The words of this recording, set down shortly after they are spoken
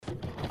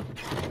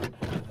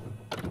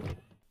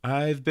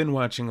I've been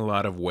watching a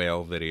lot of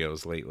whale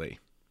videos lately.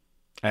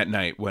 At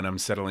night, when I'm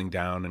settling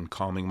down and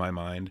calming my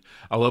mind,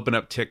 I'll open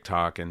up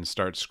TikTok and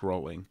start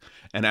scrolling.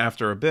 And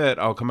after a bit,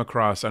 I'll come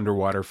across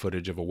underwater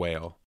footage of a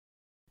whale.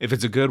 If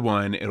it's a good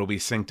one, it'll be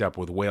synced up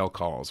with whale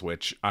calls,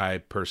 which I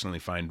personally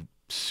find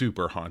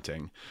super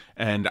haunting.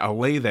 And I'll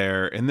lay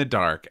there in the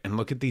dark and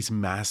look at these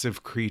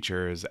massive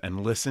creatures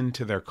and listen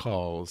to their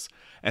calls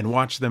and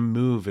watch them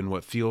move in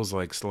what feels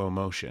like slow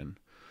motion.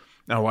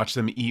 I'll watch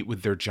them eat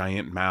with their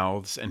giant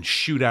mouths and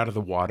shoot out of the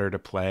water to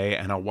play,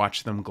 and I'll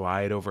watch them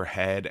glide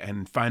overhead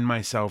and find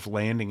myself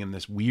landing in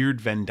this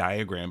weird Venn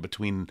diagram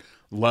between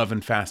love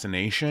and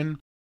fascination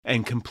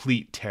and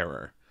complete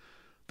terror.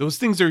 Those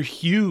things are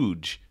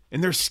huge,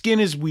 and their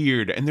skin is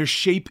weird, and their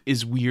shape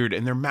is weird,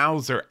 and their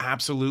mouths are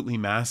absolutely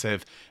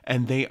massive,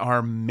 and they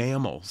are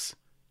mammals,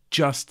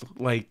 just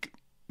like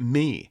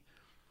me.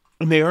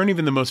 And they aren't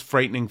even the most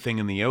frightening thing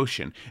in the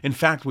ocean. In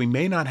fact, we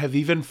may not have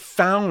even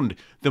found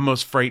the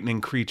most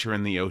frightening creature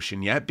in the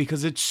ocean yet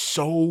because it's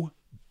so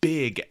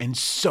big and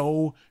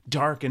so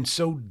dark and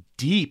so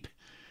deep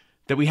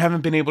that we haven't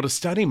been able to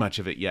study much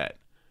of it yet.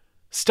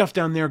 Stuff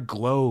down there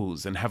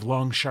glows and have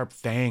long, sharp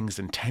fangs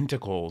and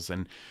tentacles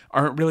and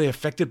aren't really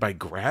affected by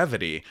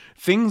gravity.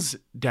 Things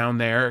down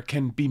there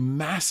can be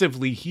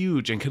massively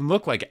huge and can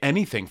look like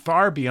anything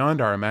far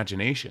beyond our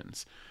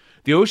imaginations.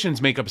 The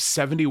oceans make up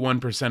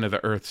 71% of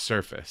the Earth's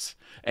surface,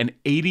 and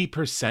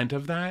 80%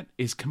 of that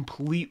is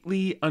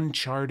completely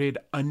uncharted,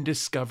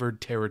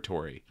 undiscovered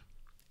territory.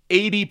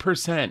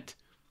 80%!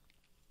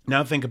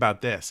 Now think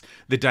about this.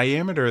 The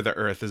diameter of the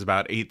Earth is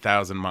about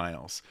 8,000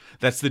 miles.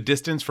 That's the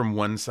distance from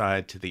one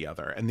side to the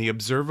other, and the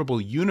observable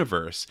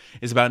universe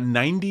is about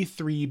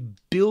 93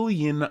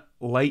 billion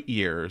light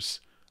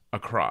years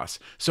across.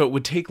 So it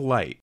would take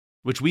light,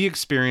 which we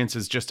experience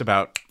as just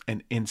about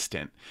an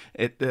instant.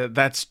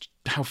 That's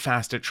how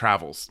fast it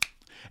travels.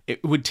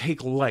 It would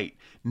take light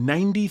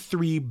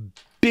 93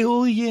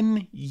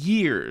 billion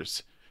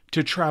years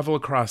to travel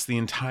across the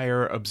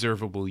entire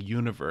observable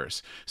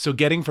universe. So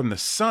getting from the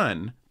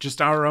sun,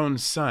 just our own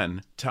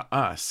sun, to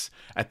us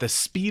at the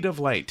speed of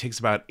light takes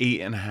about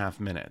 8.5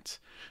 minutes.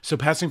 So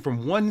passing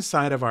from one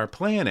side of our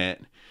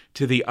planet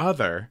to the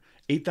other,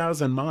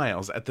 8,000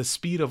 miles at the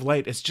speed of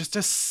light is just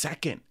a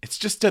second. It's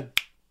just a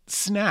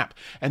snap.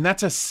 And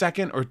that's a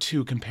second or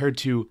two compared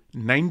to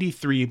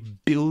 93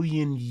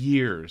 billion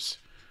years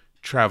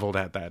traveled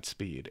at that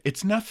speed.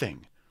 It's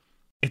nothing.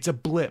 It's a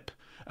blip,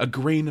 a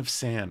grain of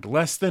sand,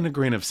 less than a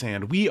grain of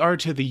sand. We are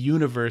to the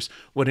universe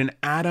what an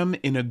atom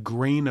in a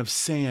grain of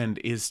sand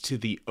is to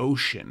the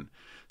ocean.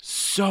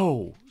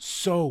 So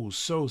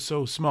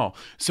small.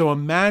 So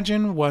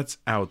imagine what's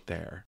out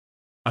there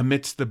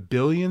amidst the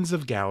billions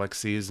of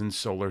galaxies and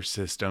solar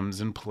systems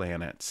and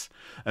planets.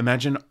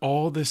 Imagine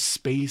all the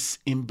space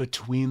in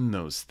between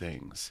those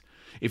things.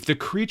 If the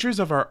creatures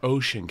of our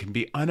ocean can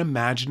be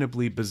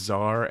unimaginably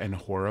bizarre and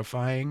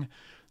horrifying,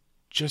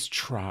 just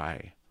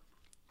try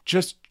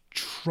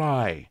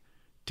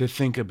to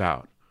think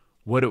about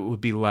what it would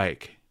be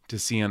like to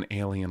see an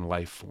alien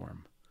life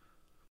form.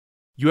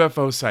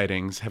 UFO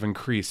sightings have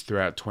increased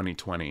throughout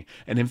 2020,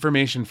 and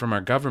information from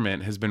our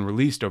government has been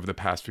released over the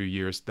past few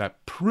years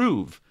that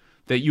prove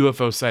that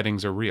UFO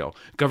sightings are real.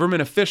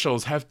 Government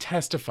officials have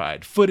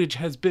testified, footage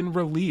has been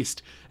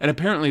released, and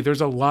apparently there's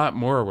a lot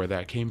more where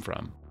that came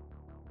from.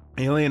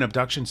 Alien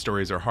abduction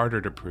stories are harder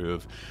to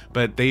prove,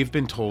 but they've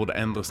been told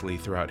endlessly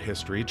throughout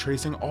history,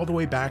 tracing all the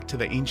way back to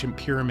the ancient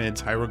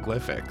pyramids'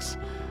 hieroglyphics.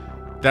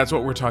 That's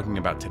what we're talking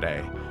about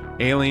today.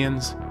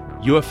 Aliens,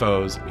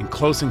 UFOs, and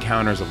close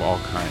encounters of all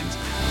kinds.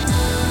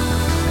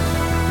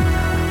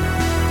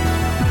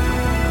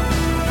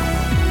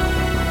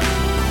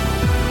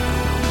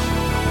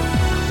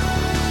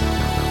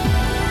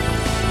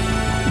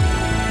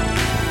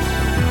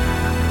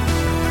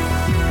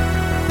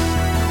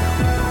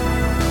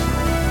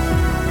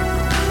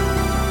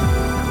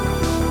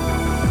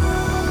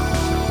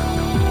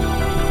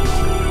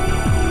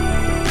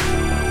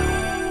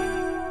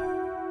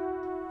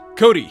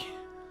 Cody,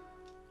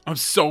 I'm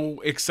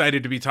so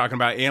excited to be talking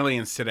about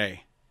aliens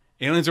today.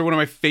 Aliens are one of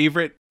my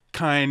favorite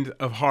kind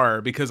of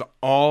horror because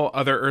all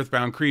other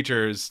earthbound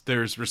creatures,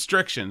 there's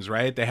restrictions,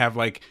 right? They have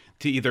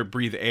to either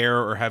breathe air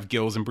or have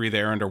gills and breathe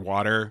air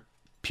underwater,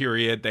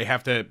 period. They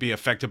have to be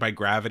affected by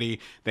gravity.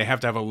 They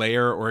have to have a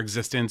layer or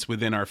existence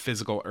within our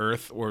physical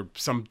earth or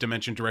some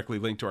dimension directly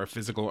linked to our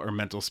physical or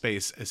mental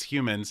space as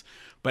humans.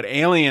 But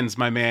aliens,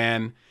 my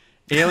man,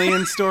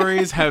 alien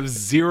stories have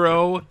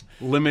zero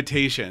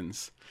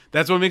limitations.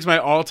 That's what makes my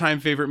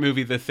all-time favorite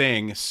movie, The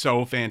Thing,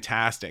 so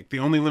fantastic. The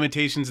only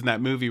limitations in that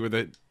movie were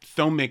the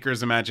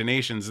filmmakers'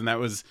 imaginations, and that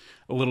was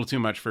a little too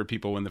much for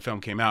people when the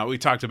film came out. We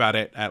talked about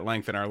it at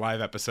length in our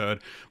live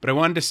episode, but I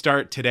wanted to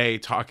start today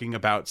talking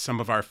about some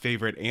of our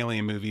favorite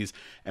alien movies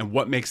and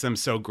what makes them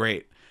so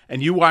great.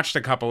 And you watched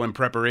a couple in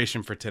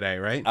preparation for today,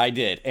 right? I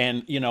did.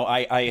 And,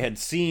 I had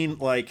seen,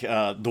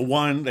 the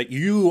one that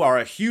you are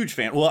a huge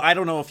fan. Well, I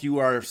don't know if you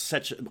are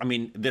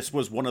this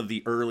was one of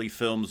the early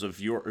films of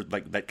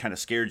that kind of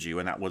scared you,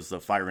 and that was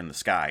The Fire in the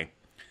Sky.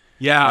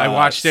 Yeah, I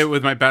watched it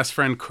with my best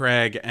friend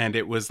Craig, and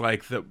it was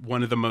like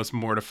one of the most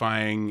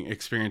mortifying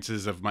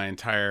experiences of my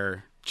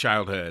entire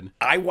childhood.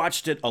 I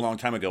watched it a long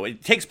time ago.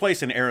 It takes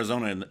place in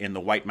Arizona in the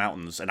White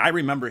Mountains, and I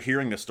remember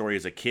hearing the story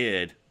as a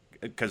kid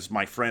because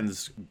my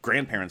friend's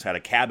grandparents had a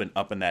cabin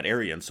up in that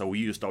area, and so we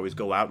used to always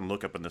go out and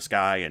look up in the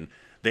sky, and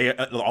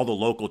all the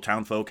local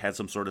town folk had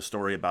some sort of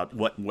story about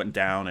what went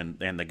down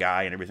and the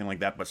guy and everything like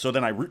that. But so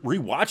then I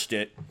rewatched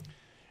it,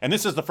 and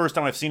this is the first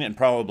time I've seen it in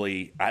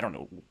probably, I don't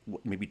know,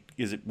 maybe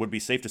would be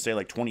safe to say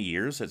like 20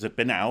 years? Has it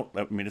been out?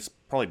 I mean, it's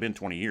probably been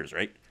 20 years,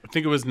 right? I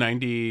think it was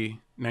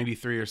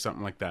 93 or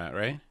something like that,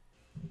 right?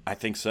 I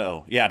think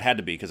so. Yeah, it had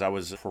to be because I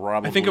was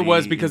probably. I think it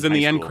was because in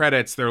the end school.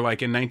 credits, they're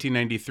like in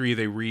 1993,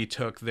 they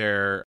retook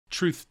their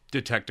truth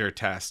detector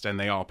test and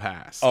they all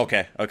passed.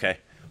 Okay.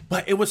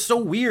 But it was so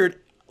weird.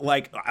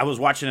 Like, I was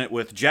watching it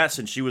with Jess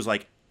and she was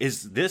like,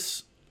 is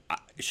this.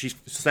 She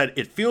said,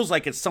 it feels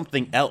like it's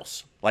something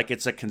else. Like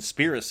it's a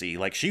conspiracy.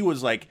 Like she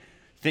was like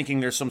thinking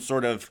there's some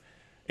sort of.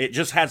 It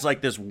just has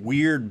like this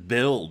weird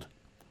build.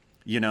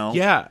 You know?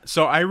 Yeah.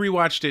 So I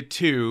rewatched it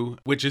too,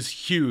 which is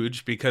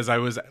huge because I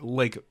was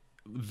like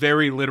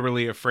very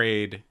literally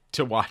afraid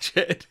to watch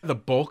it. The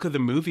bulk of the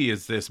movie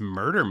is this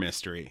murder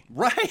mystery.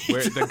 Right.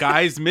 Where the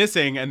guy's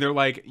missing and they're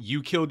like,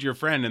 you killed your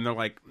friend. And they're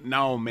like,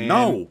 no, man.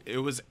 No. It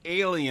was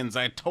aliens.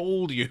 I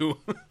told you.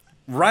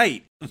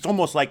 Right. It's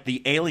almost like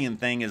the alien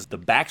thing is the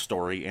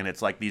backstory and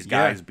it's like these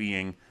guys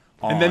being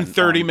on. And then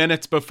 30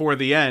 minutes before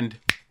the end,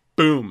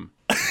 boom.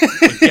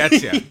 It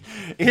gets you.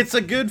 It's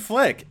a good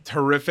flick.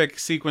 Terrific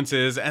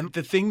sequences. And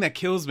the thing that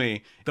kills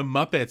me, the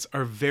Muppets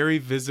are very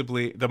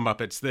visibly,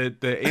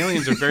 the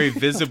aliens are very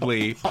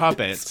visibly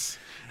puppets.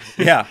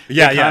 Yeah. They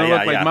kind of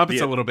look like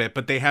Muppets a little bit,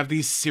 but they have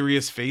these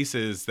serious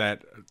faces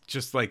that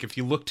just like, if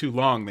you look too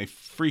long, they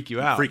freak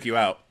you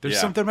out. There's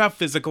something about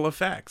physical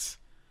effects.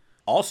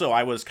 Also,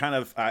 I was kind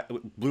of,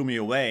 blew me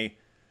away.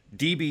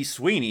 D.B.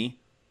 Sweeney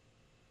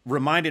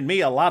reminded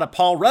me a lot of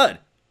Paul Rudd.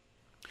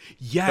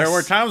 Yes. There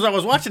were times I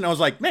was watching, I was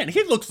like, man,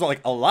 he looks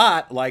like a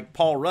lot like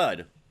Paul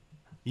Rudd.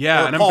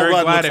 Yeah, and Paul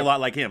Rudd looks a lot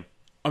like him.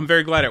 I'm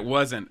very glad it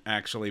wasn't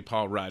actually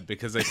Paul Rudd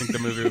because I think the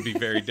movie would be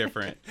very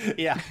different.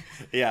 Yeah.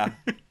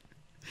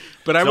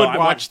 But I would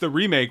watch the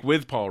remake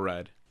with Paul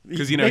Rudd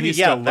because he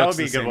still looks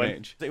the same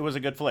age. It was a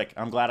good flick.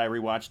 I'm glad I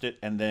rewatched it.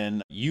 And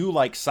then you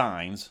like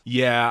Signs.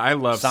 Yeah, I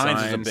love Signs.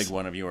 Signs is a big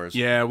one of yours.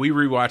 Yeah, we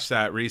rewatched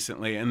that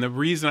recently, and the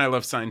reason I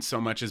love Signs so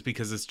much is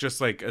because it's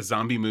just like a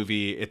zombie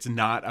movie. It's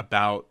not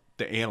about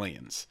the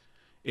aliens.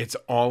 It's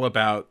all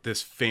about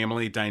this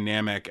family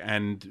dynamic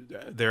and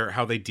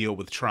how they deal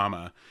with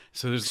trauma.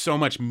 So there's so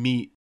much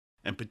meat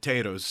and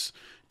potatoes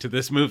to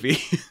this movie.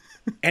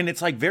 And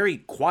it's like very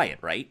quiet,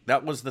 right?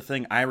 That was the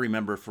thing I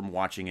remember from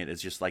watching it,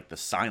 is just like the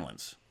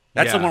silence.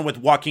 That's the one with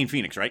Joaquin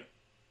Phoenix, right?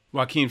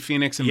 Joaquin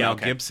Phoenix and Mel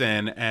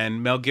Gibson.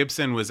 And Mel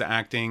Gibson was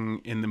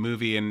acting in the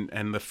movie,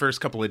 and the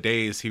first couple of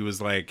days he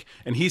was like,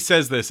 and he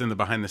says this in the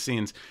behind the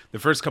scenes, the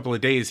first couple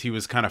of days he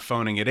was kind of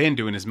phoning it in,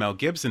 doing his Mel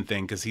Gibson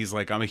thing, because he's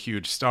like, I'm a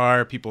huge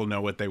star, people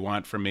know what they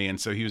want from me, and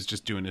so he was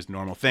just doing his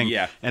normal thing.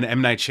 Yeah. And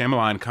M. Night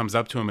Shyamalan comes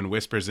up to him and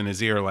whispers in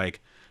his ear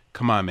like,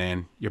 come on,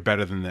 man, you're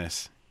better than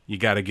this. You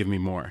got to give me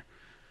more.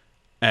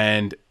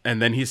 And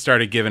then he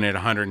started giving it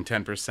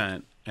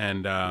 110%.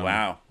 And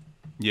wow.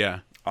 Yeah.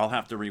 I'll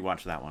have to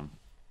rewatch that one.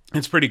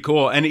 It's pretty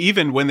cool. And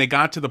even when they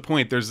got to the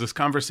point, there's this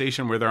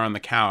conversation where they're on the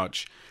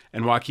couch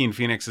and Joaquin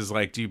Phoenix is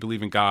like, do you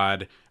believe in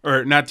God?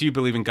 Or not do you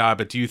believe in God,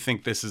 but do you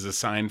think this is a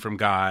sign from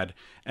God?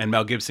 And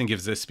Mel Gibson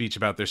gives this speech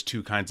about there's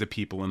two kinds of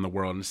people in the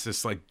world. And it's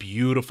this like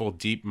beautiful,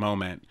 deep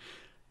moment.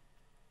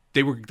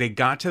 They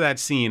got to that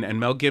scene and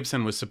Mel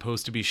Gibson was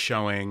supposed to be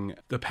showing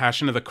The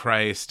Passion of the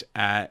Christ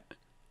at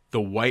the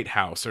White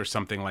House or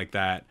something like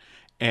that.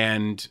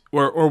 And,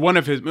 or one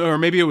of his, or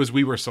maybe it was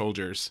We Were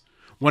Soldiers.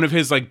 One of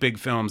his like big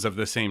films of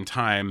the same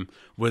time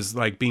was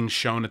like being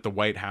shown at the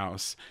White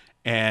House,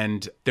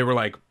 and they were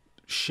like,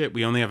 shit,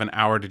 we only have an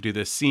hour to do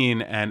this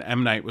scene. And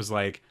M. Night was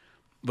like,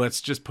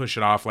 let's just push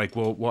it off. Like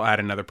we'll add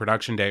another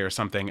production day or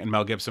something. And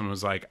Mel Gibson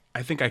was like,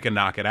 I think I can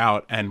knock it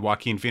out. And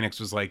Joaquin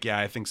Phoenix was like, yeah,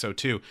 I think so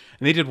too.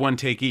 And they did one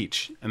take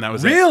each, and that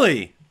was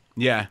really?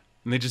 Yeah.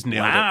 And they just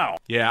nailed it.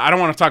 Yeah. I don't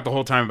want to talk the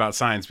whole time about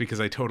Signs because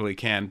I totally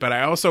can, but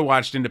I also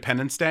watched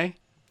Independence Day.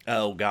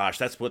 Oh gosh,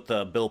 that's with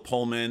Bill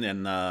Pullman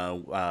and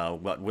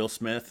Will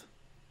Smith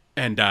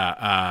and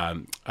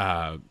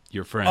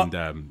your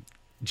friend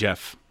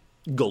Jeff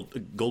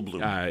Goldblum.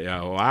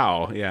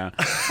 Wow, yeah.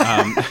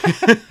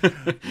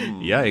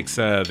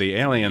 Yikes! The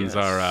aliens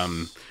are.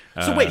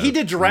 So wait, he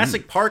did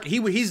Jurassic Park.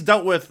 He's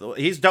dealt with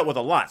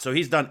a lot. So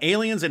he's done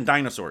aliens and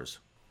dinosaurs.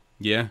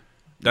 Yeah,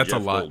 that's Jeff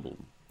a lot.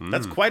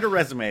 That's quite a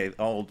resume.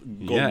 Old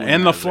Goldblum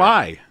and The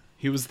Fly.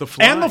 He was The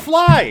Fly. And The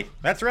Fly.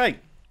 That's right.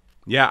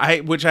 Yeah,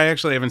 which I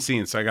actually haven't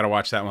seen, so I got to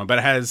watch that one. But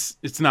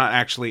it's not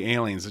actually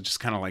aliens; it just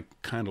kind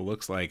of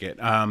looks like it.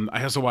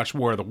 I also watched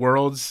War of the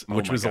Worlds,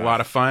 which was a lot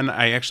of fun.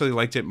 I actually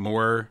liked it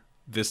more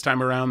this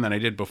time around than I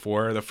did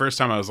before. The first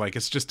time I was like,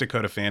 it's just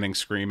Dakota Fanning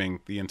screaming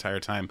the entire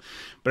time,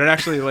 but it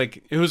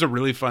actually it was a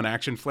really fun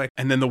action flick.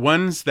 And then the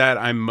ones that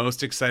I'm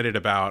most excited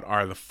about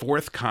are The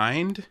Fourth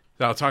Kind.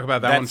 I'll talk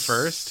about that one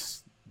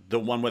first. The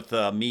one with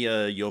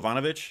Mia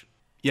Jovanovic?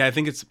 Yeah, I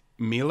think it's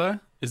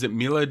Mila. Is it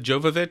Mila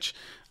Jovovich?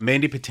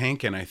 Mandy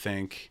Patinkin, I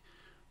think,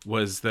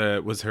 was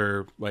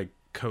her like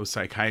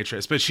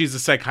co-psychiatrist. But she's a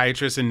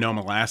psychiatrist in Nome,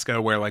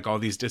 Alaska, where like all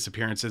these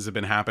disappearances have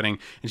been happening,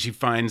 and she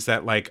finds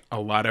that like a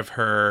lot of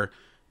her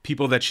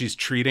people that she's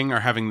treating are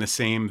having the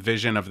same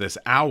vision of this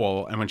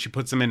owl, and when she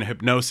puts them in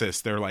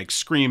hypnosis, they're like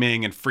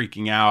screaming and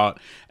freaking out,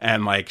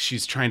 and like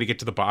she's trying to get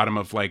to the bottom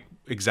of like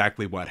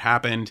exactly what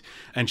happened,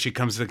 and she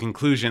comes to the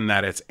conclusion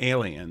that it's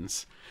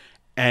aliens.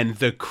 And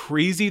the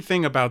crazy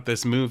thing about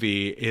this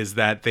movie is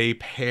that they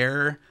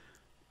pair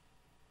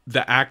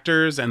the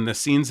actors and the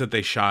scenes that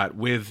they shot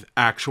with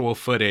actual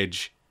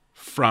footage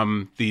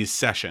from these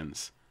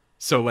sessions.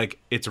 So like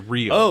it's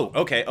real. Oh,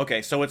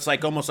 okay. So it's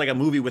like almost like a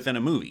movie within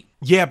a movie.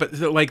 Yeah, but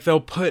like they'll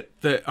put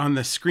on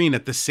the screen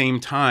at the same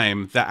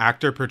time the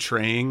actor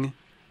portraying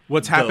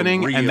what's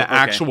happening and the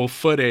actual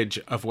footage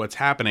of what's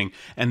happening.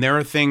 And there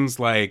are things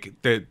like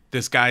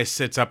this guy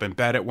sits up in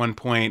bed at one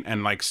point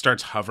and like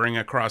starts hovering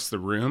across the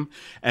room,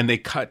 and they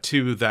cut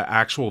to the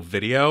actual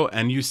video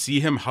and you see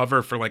him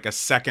hover for like a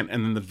second,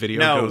 and then the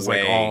video goes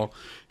like all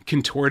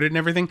contorted and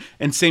everything.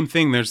 And same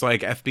thing, there's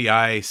like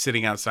FBI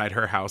sitting outside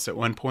her house at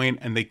one point,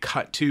 and they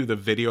cut to the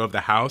video of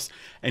the house,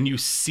 and you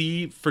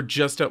see for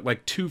just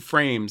like 2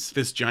 frames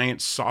this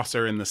giant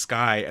saucer in the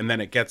sky, and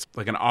then it gets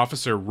like an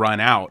officer run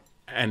out,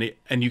 and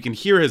you can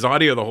hear his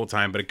audio the whole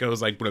time, but it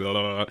goes like blah, blah,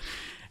 blah,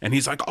 and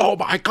he's like, oh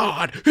my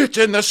god, it's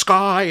in the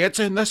sky, it's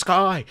in the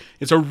sky.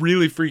 It's a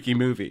really freaky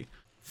movie.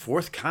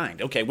 Fourth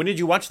Kind. Okay, when did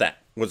you watch that?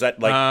 Was that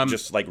like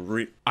just like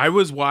I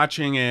was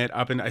watching it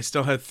up, and I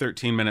still had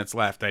 13 minutes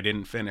left. I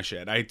didn't finish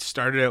it. I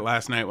started it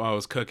last night while I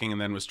was cooking, and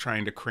then was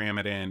trying to cram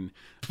it in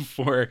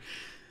before,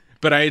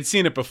 but I had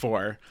seen it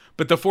before.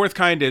 But the Fourth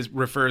Kind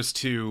refers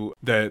to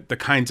the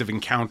kinds of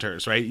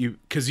encounters, right?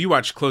 Because you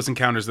watched Close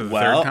Encounters of the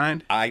Third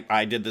Kind.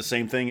 I did the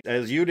same thing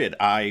as you did.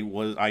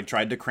 I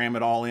tried to cram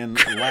it all in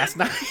last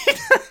night,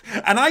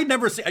 and I'd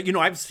never seen.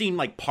 I've seen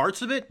like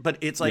parts of it, but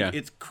it's like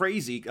it's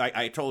crazy.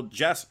 I told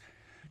Jess,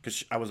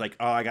 because I was like,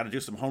 oh, I got to do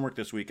some homework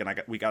this week,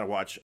 and we got to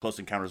watch Close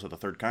Encounters of the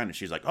Third Kind, and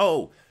she's like,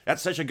 oh,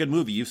 that's such a good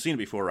movie. You've seen it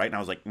before, right? And I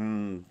was like,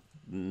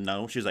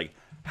 no. She's like,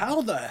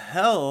 how the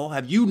hell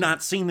have you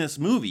not seen this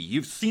movie?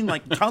 You've seen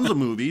like tons of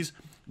movies,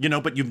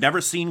 but you've never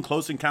seen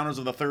Close Encounters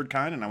of the Third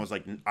Kind. And I was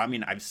like, I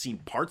mean, I've seen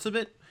parts of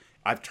it.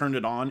 I've turned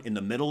it on in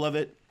the middle of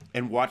it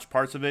and watched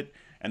parts of it.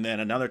 And then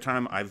another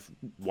time I've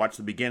watched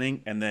the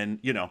beginning, and then,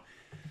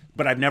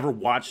 but I've never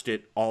watched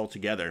it all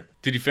together.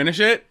 Did you finish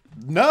it?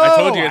 No. I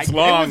told you it's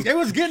long. It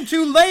was getting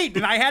too late,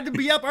 and I had to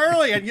be up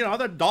early, and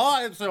the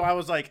dog. So I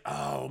was like,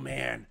 oh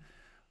man.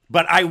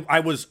 But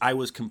I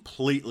was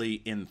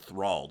completely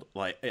enthralled.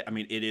 Like, I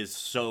mean, it is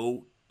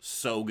so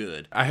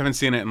good. I haven't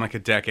seen it in like a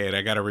decade.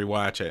 I got to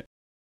rewatch it.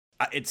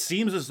 It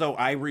seems as though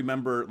I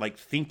remember like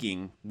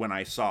thinking when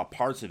I saw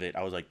parts of it,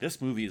 I was like,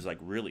 this movie is like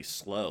really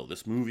slow.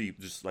 This movie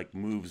just like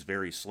moves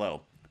very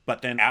slow.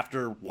 But then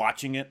after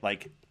watching it,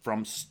 like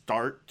from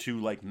start to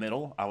like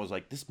middle, I was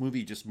like, this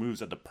movie just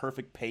moves at the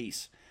perfect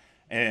pace,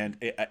 and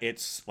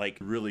it's like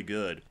really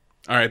good.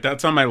 All right,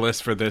 that's on my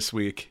list for this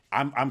week.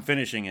 I'm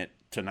finishing it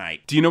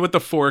tonight. Do you know what the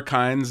 4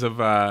 kinds of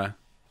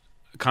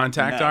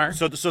contact are?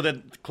 So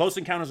the Close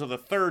Encounters of the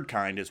Third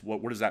Kind is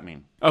what does that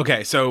mean?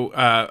 Okay, so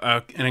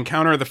an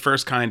encounter of the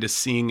first kind is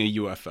seeing a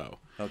UFO.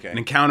 Okay. An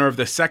encounter of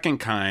the second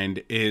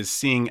kind is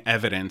seeing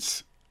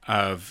evidence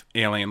of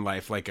alien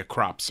life, like a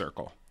crop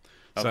circle.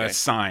 So that's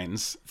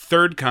signs.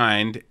 Third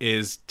kind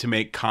is to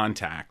make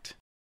contact.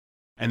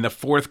 And the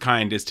fourth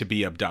kind is to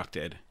be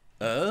abducted.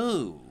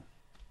 Oh.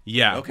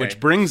 Yeah, okay. Which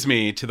brings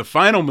me to the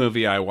final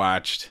movie I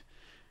watched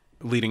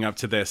leading up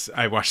to this.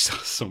 I watched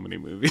so many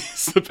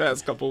movies the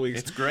past couple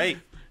weeks. It's great.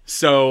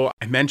 So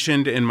I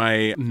mentioned in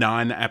my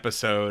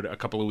non-episode a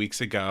couple of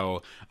weeks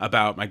ago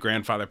about my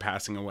grandfather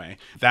passing away.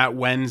 That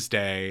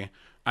Wednesday,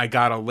 I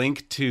got a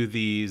link to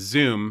the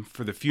Zoom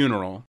for the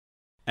funeral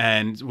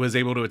and was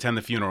able to attend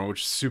the funeral,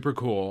 which is super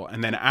cool.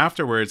 And then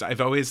afterwards, I've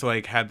always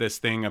like had this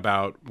thing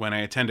about when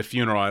I attend a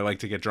funeral, I like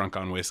to get drunk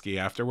on whiskey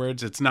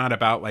afterwards. It's not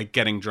about like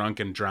getting drunk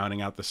and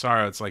drowning out the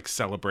sorrow. It's like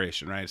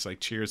celebration, right? It's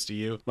like cheers to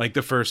you. Like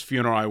the first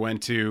funeral I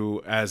went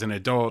to as an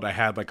adult, I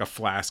had like a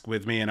flask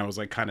with me and I was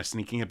like kind of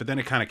sneaking it, but then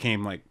it kind of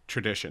came like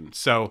tradition.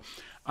 So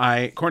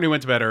Courtney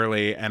went to bed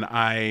early and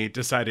I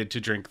decided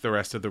to drink the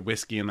rest of the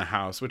whiskey in the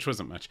house, which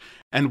wasn't much,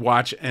 and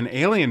watch an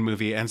alien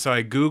movie. And so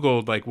I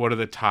Googled like, what are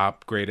the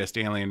top greatest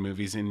alien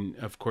movies? And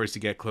of course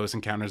you get Close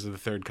Encounters of the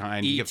Third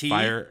Kind. You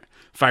get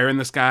Fire in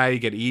the Sky, you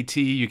get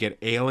E.T., you get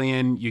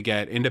Alien, you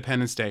get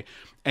Independence Day.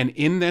 And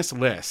in this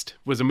list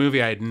was a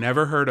movie I had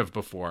never heard of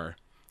before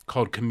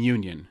called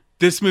Communion.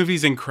 This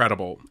movie's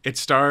incredible. It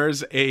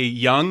stars a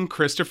young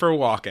Christopher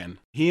Walken.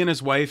 He and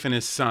his wife and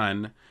his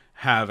son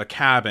have a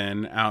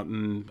cabin out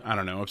in, I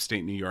don't know,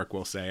 upstate New York,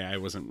 we'll say. I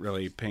wasn't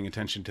really paying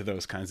attention to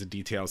those kinds of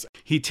details.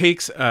 He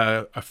takes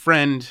a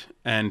friend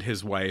and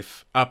his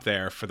wife up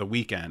there for the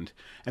weekend,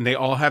 and they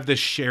all have this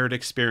shared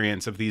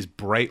experience of these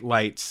bright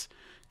lights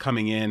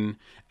coming in,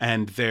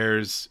 and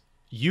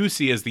you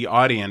see as the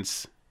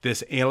audience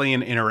this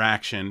alien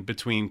interaction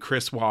between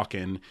Chris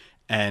Walken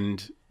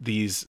and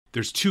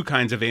there's two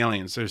kinds of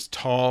aliens. There's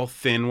tall,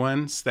 thin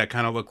ones that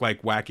kind of look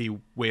like wacky,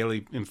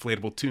 whaley,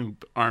 inflatable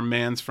tube arm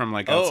mans from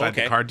like outside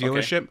the car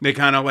dealership. They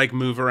kind of like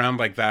move around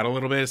like that a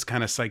little bit. It's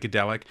kind of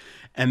psychedelic.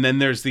 And then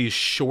there's these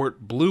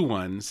short blue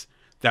ones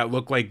that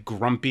look like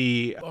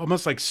grumpy,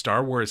 almost like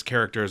Star Wars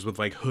characters with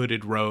like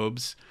hooded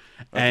robes.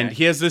 And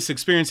he has this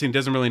experience and he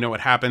doesn't really know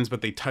what happens, but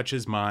they touch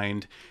his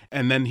mind.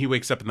 And then he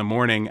wakes up in the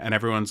morning and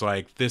everyone's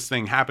like, this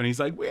thing happened. He's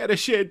like, we had a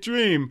shared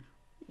dream.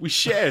 We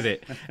shared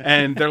it.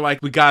 And they're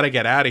like, we got to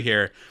get out of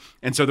here.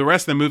 And so the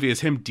rest of the movie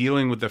is him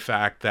dealing with the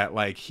fact that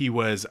like he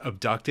was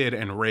abducted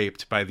and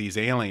raped by these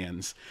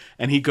aliens.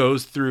 And he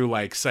goes through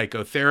like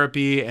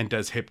psychotherapy and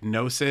does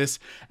hypnosis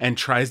and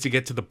tries to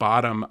get to the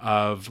bottom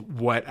of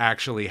what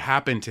actually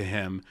happened to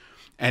him.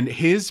 And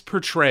his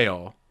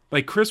portrayal,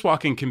 like Chris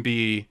Walken can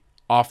be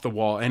off the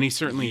wall, and he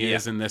certainly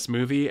is in this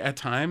movie at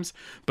times,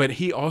 but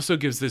he also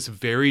gives this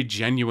very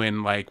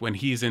genuine, like when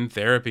he's in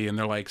therapy and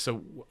they're like, so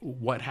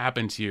what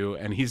happened to you?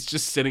 And he's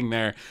just sitting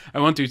there. I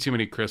won't do too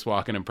many Chris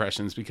Walken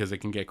impressions because it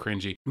can get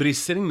cringy, but he's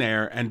sitting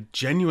there and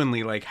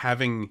genuinely like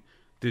having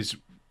this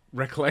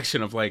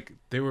recollection of like,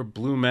 they were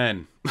blue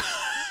men.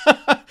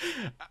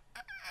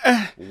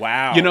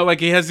 Wow. You know, like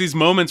he has these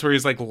moments where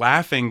he's like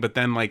laughing, but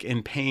then like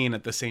in pain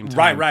at the same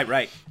time.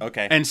 Right.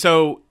 Okay. And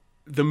so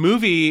the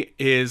movie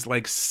is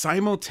like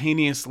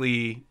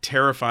simultaneously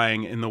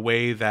terrifying in the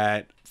way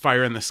that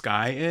Fire in the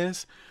Sky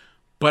is,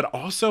 but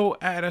also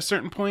at a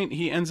certain point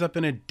he ends up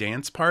in a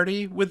dance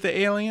party with the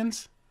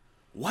aliens.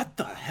 What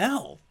the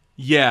hell?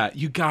 Yeah,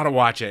 you gotta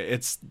watch it.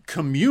 It's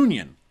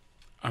communion.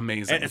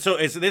 Amazing. And so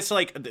is this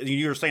like,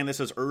 you were saying this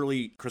is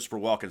early Christopher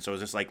Walken, so is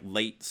this like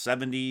late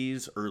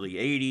 70s, early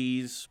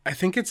 80s? I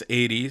think it's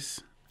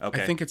 80s.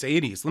 Okay. I think it's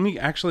 80s. Let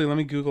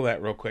me Google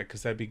that real quick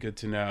because that'd be good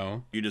to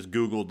know. You just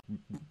Googled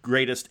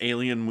greatest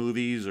alien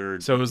movies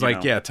or... So it was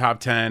like, top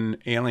 10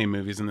 alien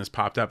movies and this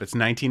popped up. It's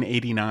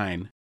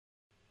 1989.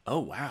 Oh,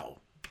 wow.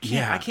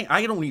 Yeah.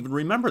 I don't even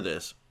remember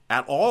this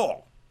at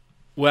all.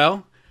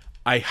 Well,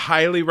 I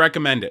highly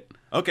recommend it.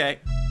 Okay.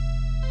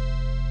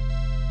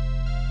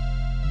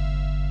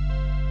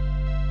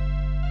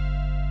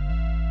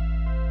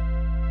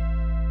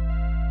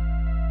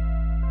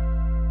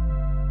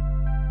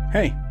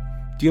 Hey,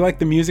 do you like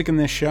the music in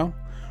this show?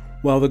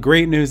 Well, the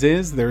great news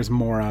is there's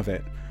more of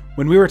it.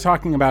 When we were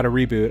talking about a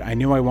reboot, I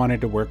knew I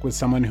wanted to work with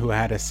someone who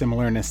had a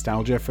similar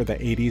nostalgia for the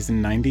 80s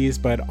and 90s,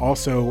 but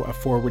also a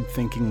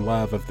forward-thinking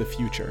love of the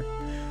future.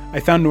 I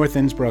found North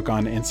Innsbruck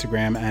on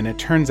Instagram, and it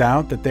turns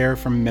out that they're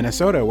from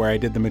Minnesota, where I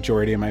did the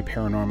majority of my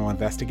paranormal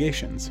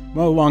investigations.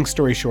 Well, long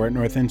story short,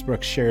 North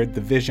Innsbruck shared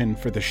the vision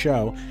for the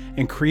show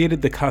and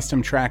created the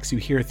custom tracks you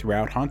hear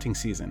throughout haunting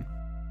season.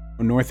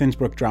 North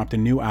Innsbruck dropped a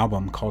new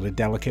album called A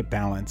Delicate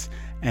Balance,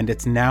 and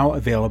it's now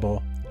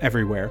available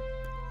everywhere.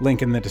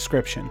 Link in the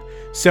description.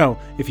 So,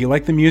 if you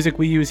like the music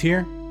we use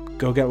here,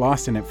 go get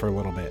lost in it for a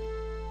little bit.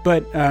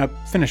 But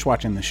finish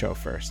watching the show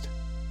first.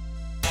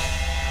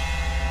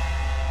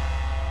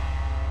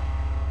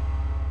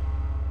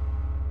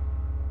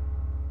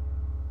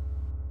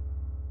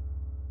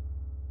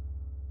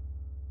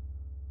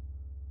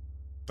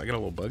 I got a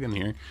little bug in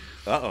here.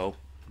 Uh-oh.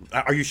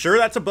 Are you sure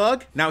that's a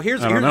bug? Now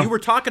here's you were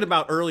talking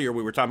about earlier.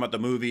 We were talking about the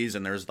movies,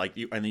 and there's like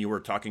and you were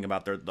talking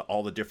about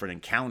all the different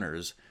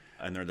encounters,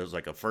 and there's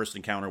like a first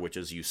encounter, which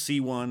is you see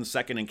one.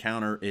 Second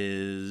encounter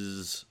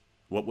is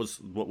what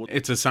was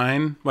it's a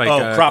sign like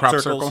crop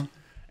circles, circle.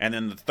 And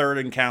then the third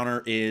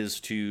encounter is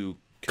to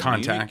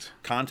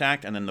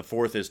contact, and then the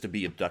fourth is to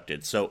be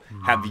abducted. So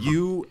have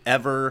you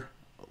ever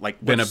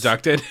been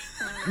abducted?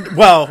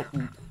 Well.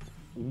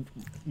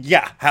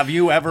 Yeah. Have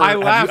you ever? I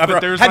laugh, but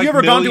there's have like you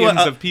ever millions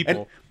gone to of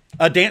people.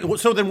 A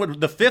dance. So then,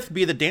 would the fifth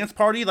be the dance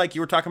party, like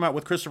you were talking about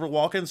with Christopher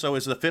Walken? So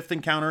is the fifth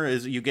encounter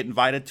is you get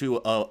invited to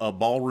a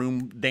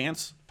ballroom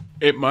dance?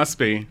 It must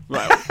be.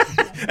 Wow,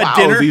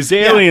 dinner? These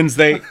aliens,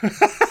 they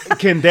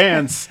can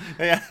dance.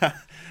 Yeah.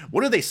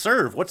 What do they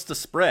serve? What's the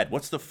spread?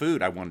 What's the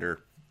food? I wonder.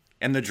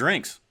 And the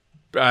drinks.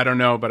 I don't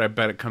know, but I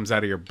bet it comes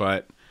out of your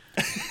butt.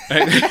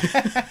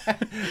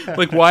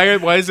 Like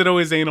why is it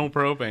always anal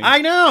probing? I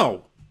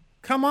know.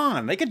 Come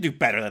on, they could do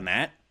better than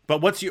that.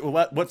 But what's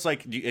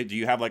like? Do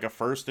you have like a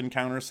first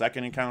encounter,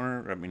 second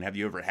encounter? I mean, have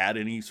you ever had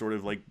any sort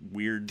of like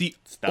weird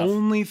stuff?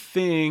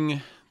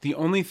 The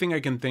only thing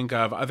I can think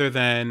of, other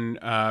than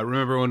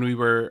remember when we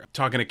were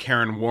talking to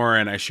Karen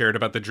Warren, I shared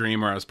about the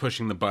dream where I was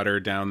pushing the butter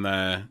down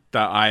the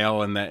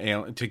aisle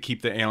and to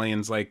keep the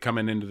aliens like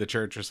coming into the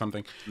church or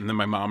something, and then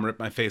my mom ripped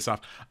my face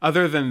off.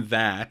 Other than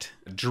that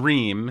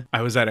dream,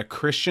 I was at a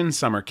Christian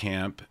summer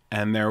camp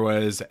and there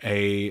was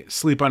a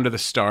sleep under the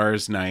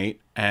stars night,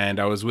 and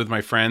I was with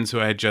my friends who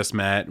I had just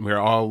met. We were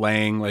all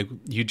laying like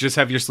you just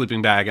have your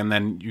sleeping bag and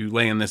then you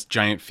lay in this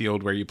giant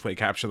field where you play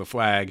capture the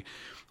flag.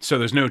 So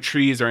there's no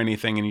trees or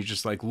anything, and you're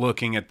just like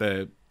looking at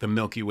the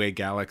Milky Way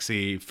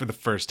galaxy for the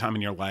first time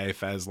in your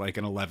life as like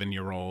an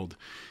 11-year-old,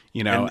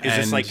 you know. And is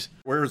this like,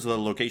 where's the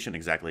location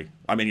exactly?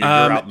 I mean, you're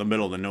out in the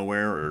middle of the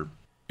nowhere, or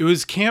It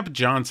was Camp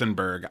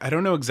Johnsonburg. I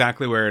don't know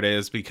exactly where it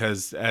is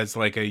because as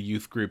like a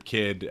youth group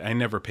kid, I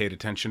never paid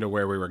attention to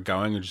where we were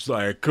going. It's just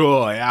like,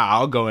 cool, yeah,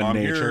 I'll go in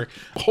nature.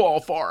 Pull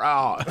far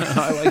out.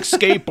 I like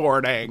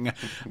skateboarding.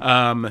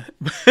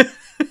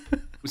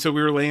 So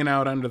we were laying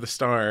out under the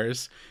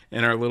stars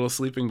in our little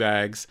sleeping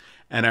bags.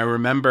 And I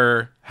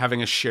remember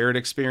having a shared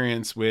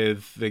experience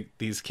with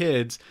these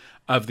kids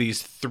of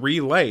these 3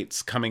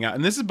 lights coming out.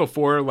 And this is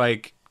before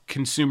like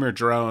consumer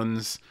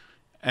drones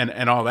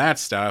and all that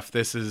stuff.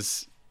 This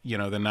is, the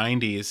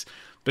 90s.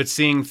 But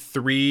seeing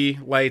 3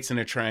 lights in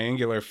a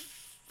triangular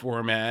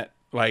format,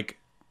 like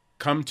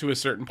come to a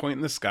certain point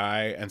in the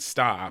sky and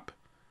stop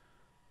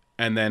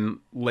and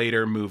then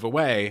later move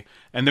away.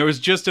 And there was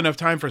just enough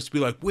time for us to be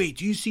like, wait,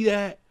 do you see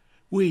that?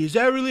 Wait, is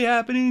that really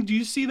happening? Do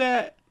you see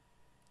that?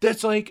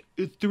 That's like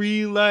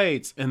 3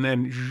 lights. And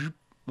then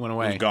went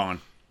away.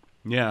 Gone.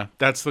 Yeah,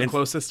 that's the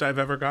closest I've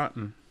ever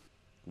gotten.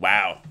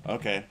 Wow.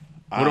 Okay.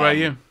 What about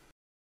you?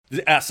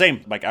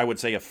 Same. Like I would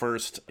say a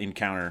first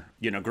encounter,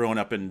 growing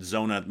up in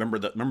Zona. Remember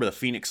the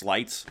Phoenix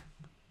lights?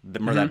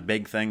 Remember that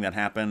big thing that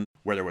happened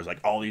where there was like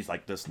all these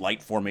like this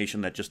light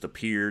formation that just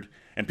appeared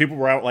and people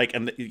were out like,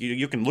 and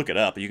you can look it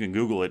up, you can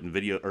Google it and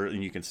video,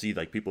 and you can see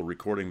like people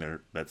recording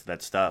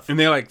that stuff. And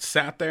they like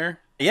sat there?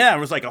 Yeah, it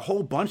was like a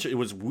whole bunch. It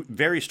was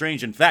very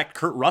strange. In fact,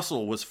 Kurt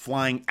Russell was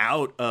flying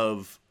out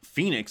of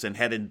Phoenix and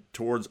headed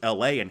towards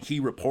LA, and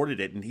he reported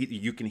it, and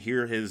you can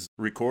hear his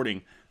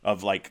recording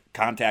of like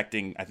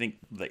contacting, I think,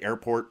 the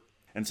airport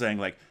and saying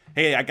like,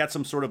 hey, I got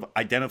some sort of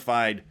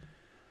unidentified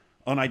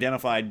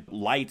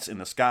lights in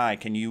the sky.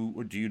 Do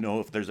you know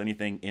if there's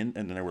anything in?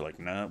 And then they were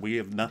like, no, we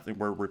have nothing.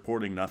 We're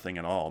reporting nothing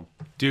at all.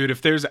 Dude,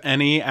 if there's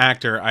any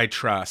actor I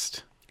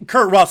trust,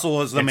 Kurt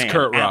Russell is the man.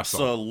 Kurt Russell.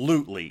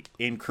 Absolutely.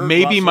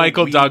 Maybe Russell,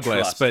 Michael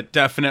Douglas, trust. but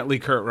definitely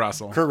Kurt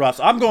Russell. Kurt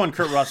Russell. I'm going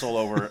Kurt Russell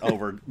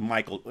over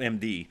Michael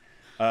MD.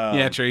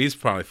 Yeah, true. He's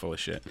probably full of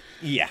shit.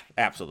 Yeah,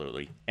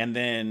 absolutely. And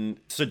then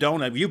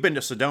Sedona. You've been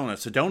to Sedona.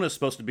 Sedona is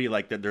supposed to be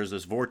like that. There's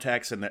this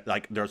vortex, and that,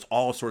 like there's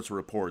all sorts of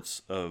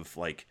reports of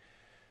like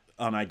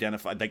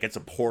unidentified. Like it's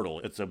a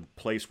portal. It's a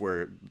place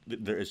where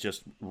it's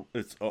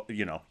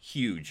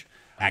huge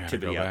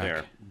activity out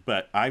there.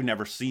 But I've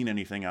never seen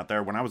anything out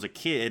there. When I was a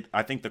kid,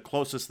 I think the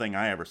closest thing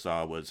I ever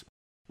saw was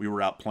we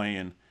were out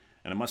playing,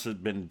 and it must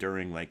have been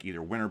during like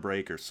either winter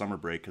break or summer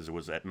break because it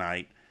was at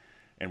night,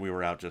 and we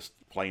were out just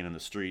playing in the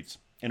streets.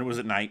 And it was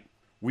at night.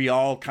 We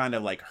all kind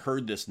of like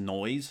heard this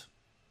noise,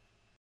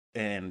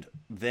 and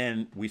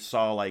then we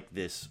saw like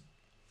this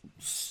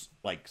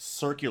like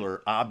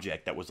circular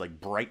object that was like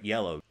bright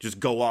yellow just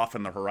go off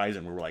in the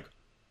horizon. We were like,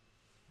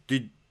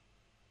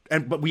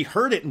 but we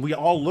heard it, and we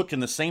all looked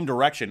in the same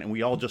direction, and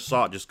we all just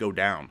saw it just go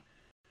down,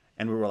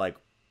 and we were like,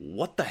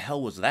 what the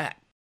hell was that?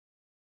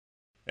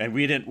 And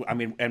we didn't. I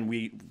mean, and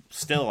we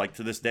still like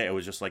to this day, it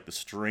was just like the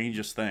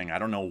strangest thing. I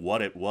don't know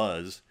what it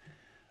was.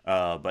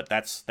 But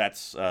that's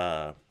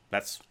weather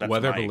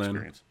my balloon.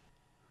 experience.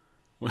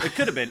 It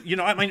could have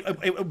been, I mean,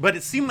 but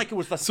it seemed like it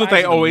was the size That's what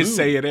they of the always moon.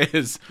 say it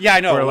is. Yeah,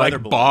 I know. Or like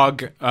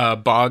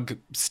balloon. bog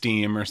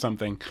steam or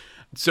something.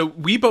 So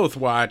we both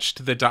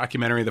watched the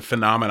documentary The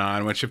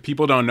Phenomenon, which if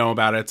people don't know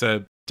about it, it's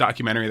a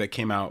documentary that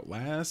came out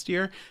last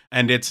year,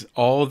 and it's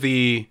all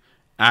the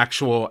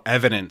actual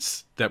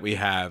evidence that we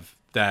have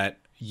that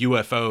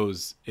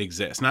UFOs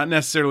exist. Not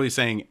necessarily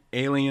saying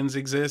aliens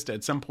exist.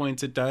 At some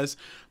points it does.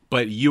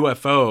 But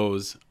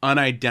UFOs,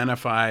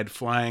 unidentified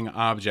flying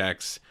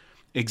objects,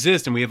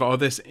 exist. And we have all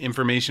this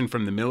information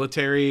from the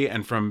military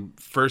and from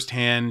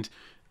firsthand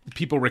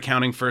people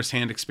recounting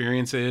firsthand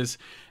experiences.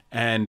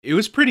 And it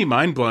was pretty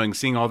mind-blowing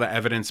seeing all the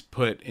evidence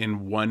put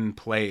in one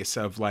place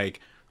of like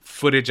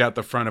footage out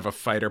the front of a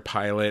fighter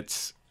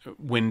pilot's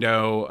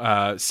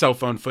window, cell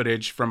phone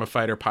footage from a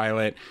fighter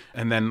pilot,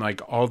 and then like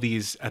all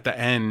these at the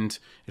end.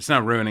 It's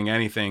not ruining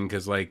anything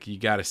because like you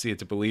got to see it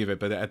to believe it,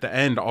 but at the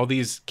end all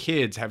these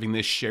kids having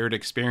this shared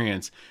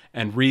experience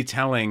and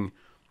retelling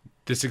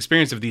this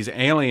experience of these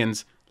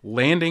aliens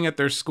landing at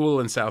their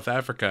school in South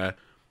Africa,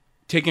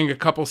 taking a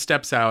couple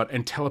steps out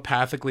and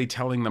telepathically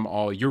telling them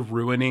all, you're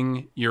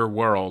ruining your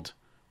world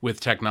with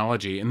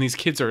technology. And these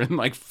kids are in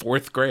like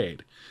 4th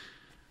grade.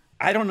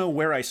 I don't know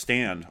where I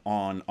stand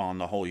on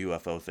the whole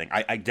UFO thing.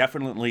 I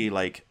definitely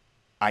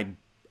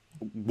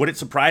would it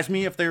surprise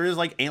me if there is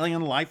like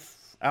alien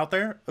life out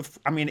there?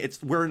 I mean,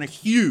 we're in a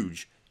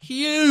huge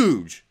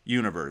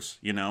universe,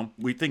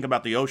 We think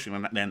about the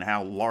ocean and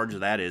how large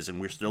that is,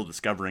 and we're still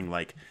discovering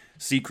like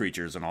sea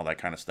creatures and all that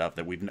kind of stuff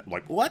that we've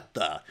like, what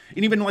the?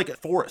 And even like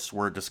forests,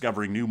 we're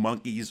discovering new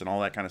monkeys and all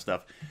that kind of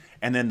stuff.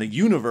 And then the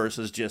universe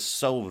is just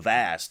so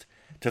vast.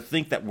 To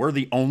think that we're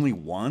the only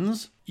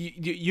ones?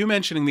 You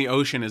mentioning the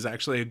ocean is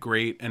actually a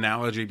great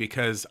analogy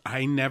because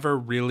I never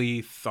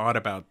really thought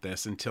about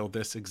this until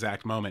this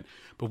exact moment.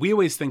 But we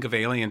always think of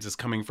aliens as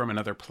coming from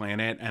another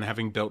planet and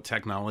having built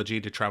technology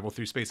to travel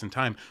through space and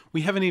time.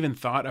 We haven't even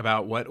thought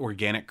about what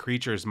organic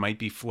creatures might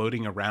be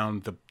floating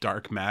around the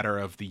dark matter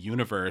of the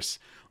universe.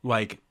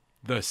 Like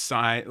the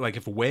size, like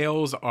if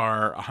whales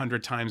are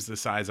 100 times the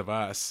size of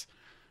us,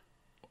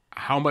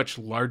 how much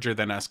larger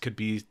than us could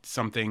be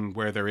something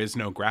where there is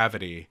no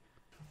gravity.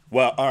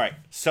 Well, all right.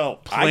 So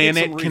I did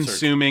some Planet research.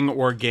 consuming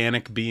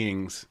organic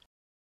beings.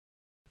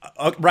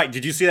 Right.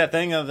 Did you see that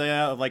thing?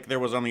 Like there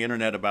was on the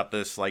internet about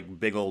this like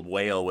big old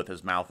whale with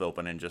his mouth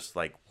open and just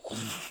like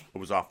it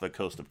was off the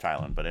coast of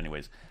Thailand. But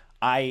anyways,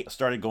 I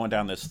started going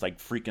down this like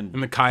freaking.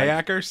 And the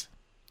kayakers?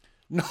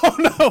 No,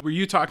 no. Were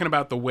you talking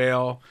about the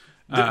whale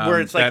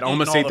Where it's like that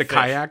almost ate the fish.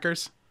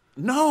 kayakers?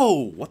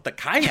 No. What the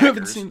kayakers? You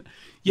haven't seen?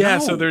 Yeah.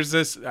 No. So there's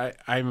this.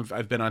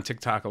 I've been on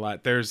TikTok a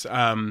lot. There's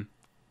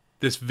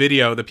this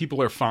video. The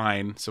people are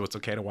fine, so it's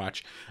okay to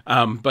watch.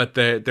 But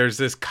there's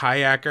this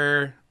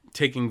kayaker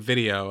taking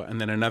video,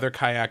 and then another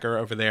kayaker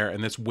over there,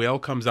 and this whale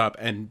comes up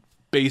and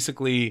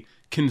basically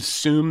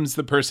consumes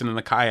the person in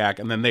the kayak,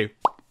 and then they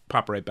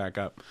pop right back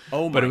up.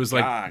 Oh my But it was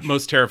gosh. like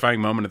most terrifying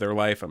moment of their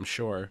life, I'm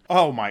sure.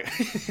 Oh my!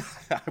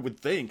 I would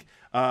think.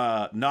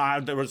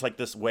 No, there was like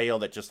this whale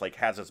that just like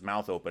has its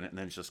mouth open and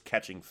then it's just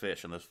catching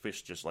fish, and the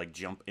fish just like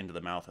jump into the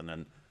mouth and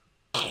then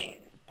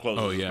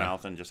closes his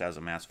mouth and just has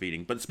a mass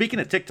feeding. But speaking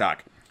of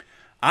TikTok,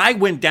 I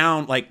went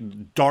down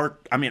like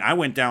dark. I mean, I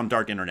went down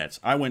dark internets.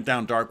 I went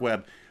down dark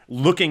web,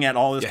 looking at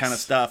all this kind of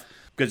stuff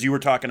because you were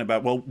talking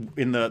about. Well,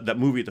 in that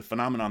movie, The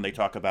Phenomenon, they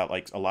talk about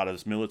like a lot of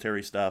this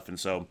military stuff, and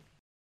so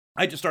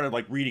I just started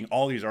like reading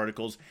all these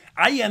articles.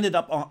 I ended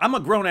up on. I'm a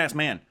grown ass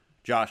man,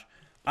 Josh.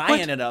 I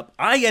ended up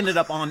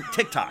on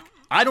TikTok.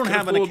 I don't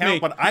have an account,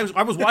 but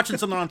I was watching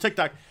something on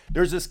TikTok.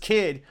 There's this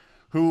kid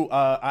who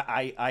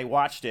I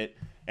watched it,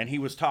 and he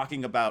was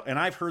talking about, and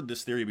I've heard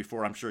this theory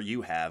before. I'm sure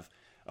you have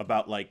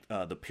about like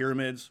the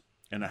pyramids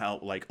and how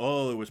like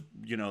it was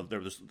there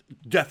was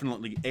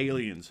definitely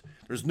aliens.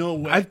 There's no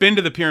way. I've been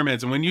to the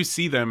pyramids, and when you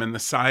see them and the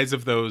size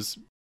of those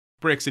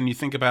bricks, and you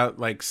think about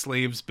like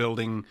slaves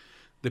building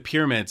the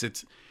pyramids,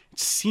 it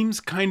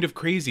seems kind of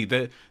crazy.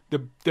 They're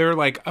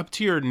like up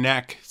to your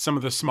neck, some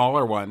of the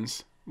smaller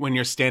ones, when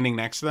you're standing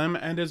next to them,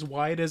 and as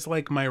wide as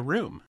like my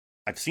room.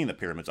 I've seen the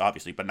pyramids,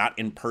 obviously, but not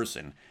in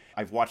person.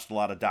 I've watched a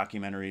lot of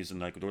documentaries and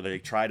like where they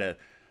try to,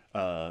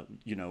 I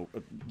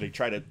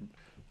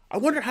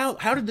wonder how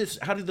did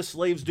the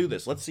slaves do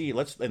this?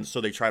 And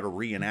so they try to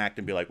reenact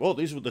and be like, well,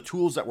 these were the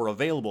tools that were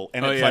available.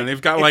 And it's like, and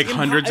they've got like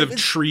hundreds of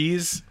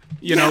trees,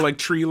 like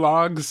tree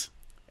logs.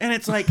 And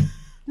it's like,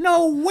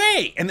 no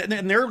way. And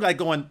they're like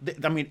going,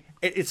 I mean,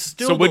 it's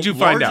still so what'd you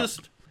find out?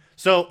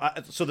 So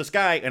this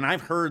guy, and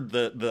I've heard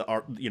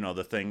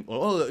the thing,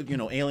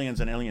 aliens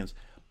and aliens,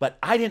 but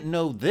I didn't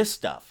know this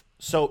stuff.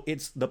 So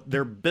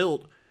they're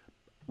built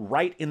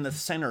right in the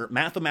center,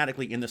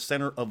 mathematically in the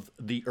center of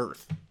the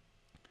Earth.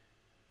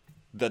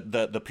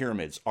 The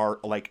pyramids are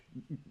like,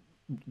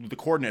 the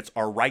coordinates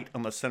are right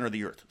on the center of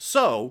the Earth.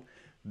 So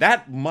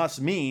that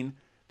must mean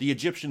the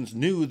Egyptians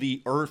knew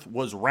the Earth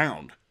was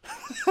round.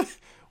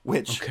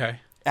 Which,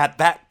 at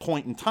that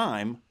point in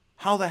time,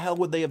 how the hell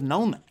would they have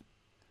known that?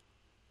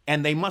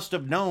 And they must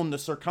have known the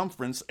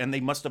circumference, and they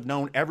must have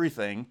known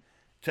everything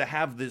to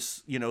have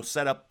this,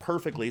 set up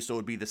perfectly so it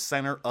would be the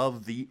center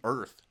of the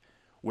Earth,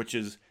 which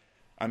is,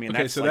 I mean,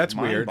 that's like that's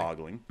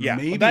mind-boggling. Weird. Yeah,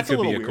 maybe that's it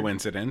could be a weird.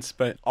 coincidence,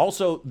 but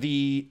also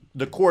the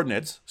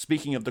coordinates.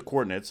 Speaking of the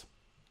coordinates,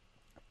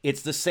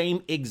 it's the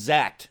same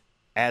exact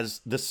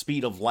as the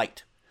speed of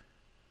light.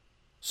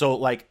 So,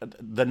 like,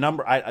 the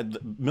number,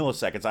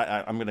 milliseconds,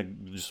 I'm going to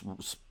just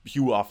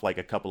hew off, like,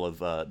 a couple of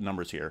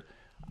numbers here.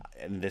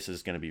 And this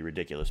is going to be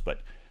ridiculous,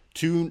 but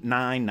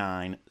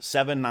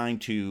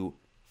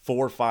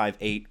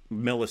 299,792,458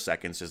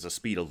 milliseconds is the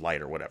speed of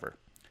light or whatever.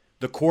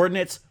 The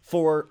coordinates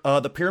for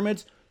the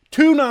pyramids,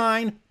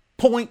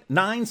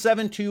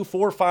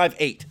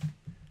 29.972458.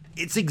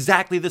 It's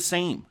exactly the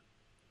same.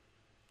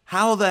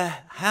 How the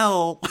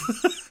hell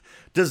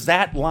does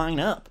that line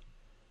up?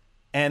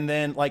 And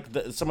then, like,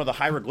 some of the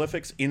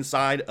hieroglyphics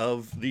inside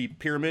of the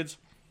pyramids,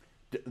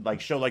 like,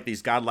 show, like,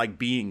 these godlike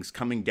beings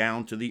coming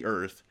down to the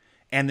earth,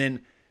 and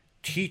then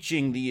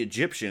teaching the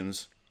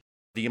Egyptians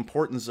the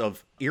importance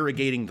of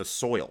irrigating the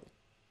soil.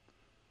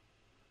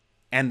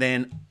 And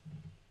then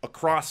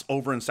across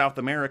over in South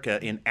America,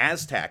 in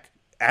Aztec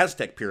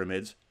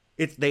pyramids,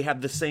 they have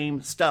the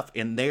same stuff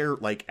in their,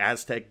 like,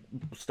 Aztec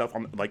stuff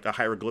on, like, the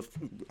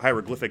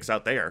hieroglyphics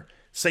out there.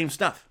 Same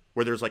stuff,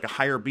 where there's, like, a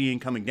higher being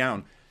coming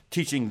down,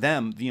 teaching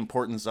them the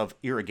importance of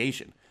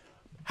irrigation.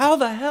 How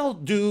the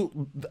hell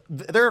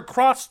they're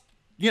across,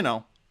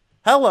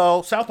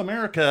 hello, South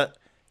America,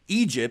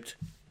 Egypt.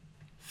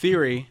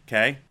 Theory.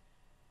 Okay.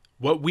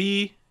 What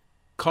we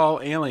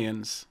call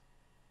aliens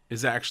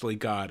is actually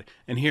God.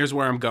 And here's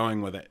where I'm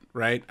going with it,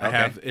 right?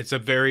 Okay. It's a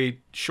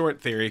very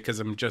short theory because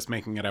I'm just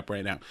making it up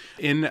right now.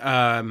 In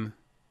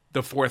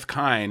The Fourth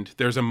Kind,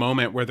 there's a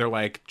moment where they're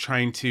like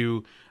trying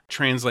to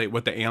translate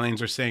what the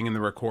aliens are saying in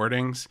the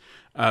recordings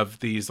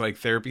of these like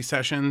therapy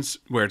sessions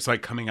where it's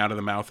like coming out of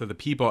the mouth of the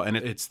people, and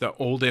it's the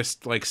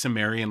oldest like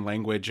Sumerian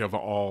language of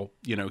all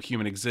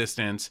human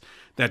existence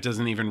that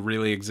doesn't even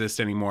really exist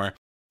anymore.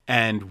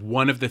 And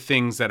one of the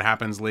things that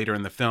happens later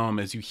in the film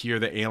is you hear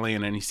the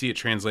alien and you see it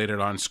translated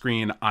on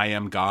screen, I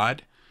am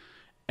God.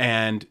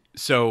 And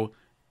so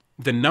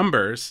the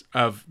numbers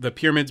of the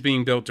pyramids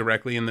being built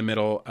directly in the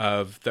middle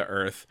of the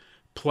Earth,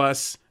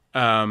 plus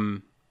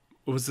what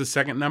was the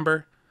second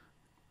number?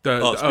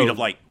 The speed of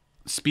light.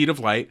 Speed of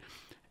light,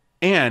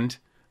 and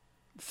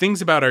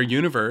things about our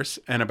universe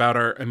and about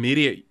our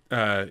immediate,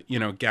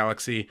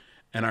 galaxy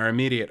and our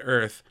immediate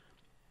Earth.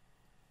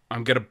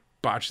 I'm gonna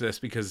botch this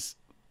because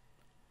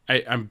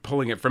I'm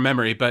pulling it from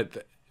memory,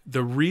 but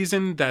the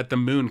reason that the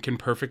moon can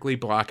perfectly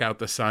block out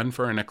the sun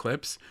for an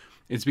eclipse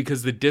is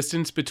because the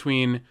distance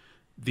between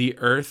the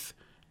Earth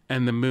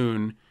and the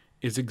moon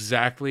is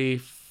exactly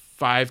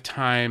 5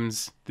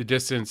 times the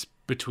distance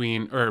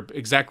between, or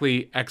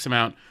exactly X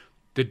amount,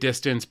 the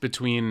distance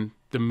between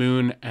the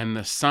moon and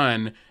the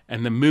sun.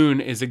 And the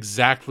moon is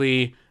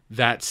exactly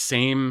that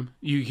same,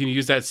 you can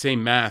use that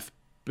same math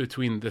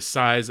between the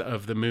size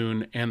of the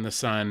moon and the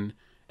sun.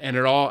 And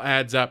it all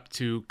adds up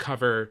to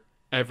cover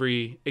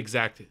every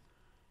exact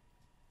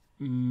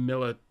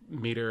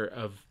millimeter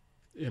of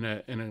in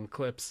an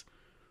eclipse.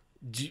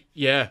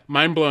 Yeah,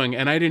 mind blowing.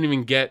 And I didn't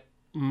even get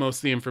most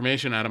of the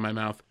information out of my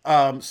mouth.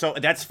 So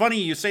that's funny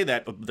you say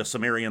that, the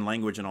Sumerian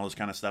language and all this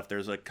kind of stuff.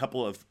 There's a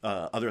couple of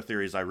other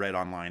theories I read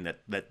online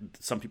that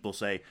some people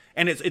say,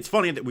 and it's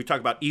funny that we talk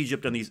about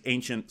Egypt and these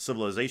ancient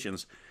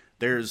civilizations.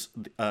 There's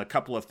a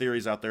couple of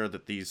theories out there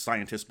that these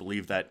scientists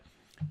believe that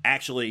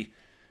actually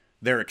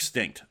they're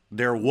extinct.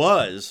 There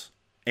was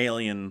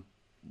alien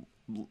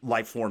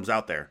life forms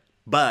out there,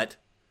 but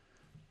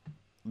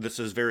this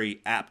is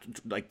very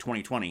apt, like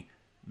 2020.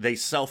 They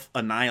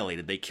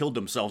self-annihilated. They killed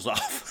themselves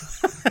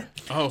off.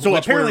 So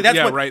apparently that's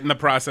what, right in the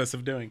process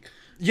of doing.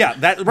 Yeah,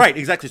 that right,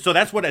 exactly. So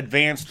that's what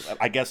advanced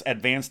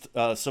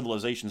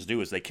civilizations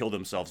do, is they kill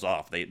themselves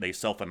off. They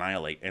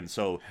self-annihilate, and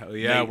so hell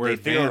yeah, we're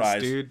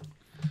advanced, dude.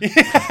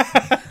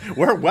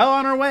 We're well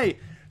on our way.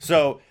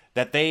 So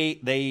that they're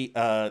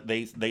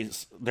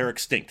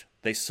extinct.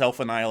 They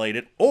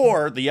self-annihilated.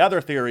 Or the other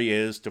theory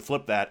is, to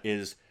flip that,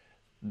 is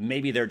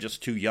maybe they're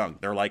just too young.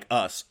 They're like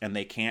us, and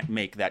they can't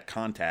make that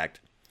contact,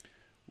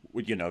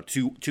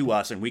 to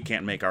us, and we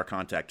can't make our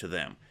contact to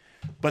them.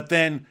 But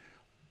then,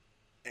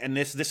 and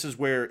this is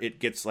where it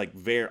gets like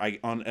I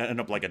end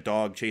up like a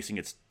dog chasing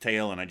its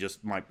tail, and I just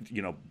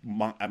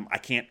I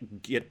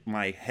can't get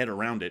my head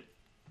around it.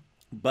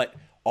 But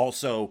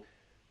also,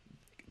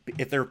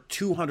 if they're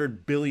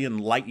 200 billion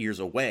light years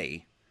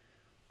away,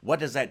 what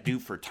does that do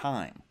for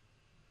time?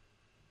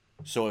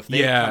 So if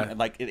they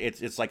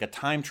it's like a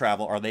time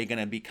travel, are they going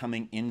to be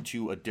coming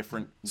into a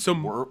different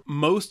world?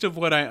 Most of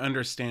what I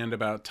understand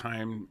about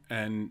time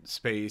and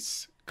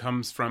space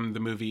comes from the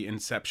movie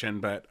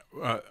Inception,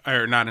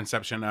 or not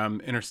Inception,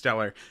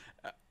 Interstellar.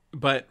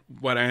 But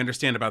what I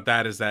understand about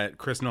that is that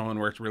Chris Nolan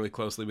worked really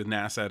closely with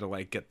NASA to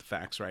like get the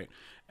facts right.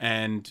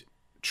 And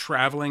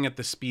traveling at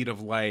the speed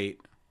of light,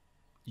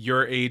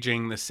 you're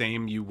aging the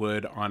same you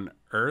would on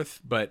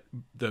Earth, but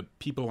the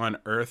people on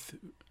Earth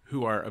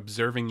who are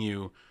observing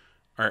you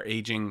are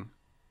aging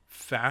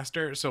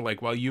faster. So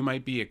like while you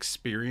might be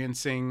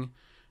experiencing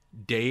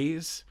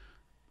days,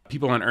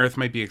 people on Earth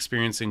might be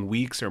experiencing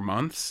weeks or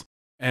months.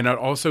 And it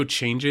also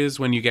changes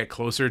when you get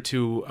closer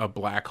to a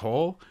black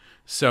hole.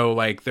 So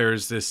like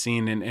there's this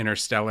scene in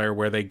Interstellar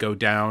where they go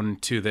down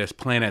to this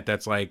planet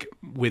that's like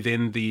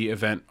within the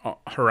event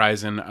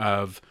horizon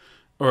of,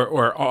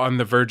 or on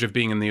the verge of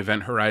being in the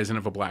event horizon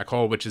of a black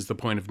hole, which is the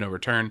point of no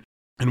return.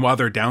 And while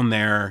they're down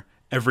there,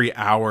 every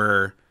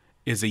hour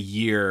is a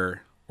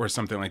year or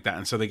something like that.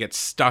 And so they get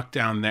stuck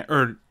down there,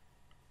 or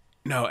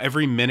no,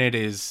 every minute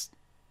is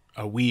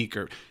a week,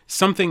 or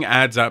something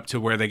adds up to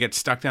where they get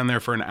stuck down there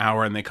for an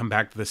hour and they come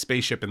back to the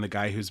spaceship, and the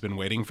guy who's been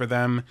waiting for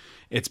them,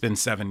 it's been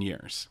 7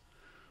 years.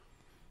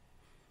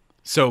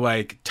 So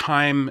like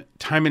time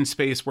and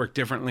space work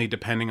differently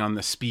depending on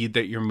the speed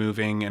that you're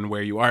moving and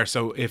where you are.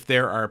 So if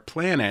there are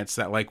planets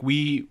that like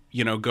we,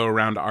 go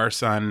around our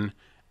sun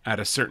at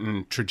a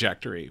certain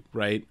trajectory,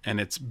 right?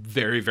 And it's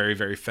very, very,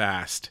 very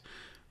fast.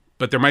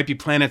 But there might be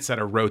planets that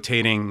are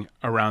rotating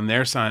around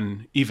their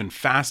sun even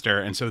faster.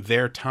 And so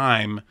their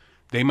time,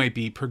 they might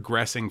be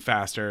progressing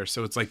faster.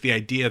 So it's like the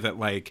idea that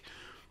like,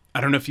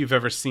 I don't know if you've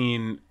ever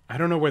seen, I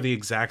don't know where the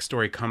exact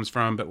story comes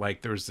from, but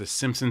like there's this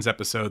Simpsons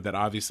episode that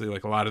obviously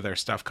like a lot of their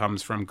stuff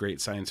comes from great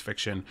science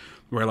fiction,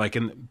 where like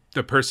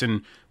the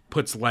person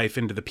puts life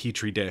into the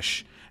petri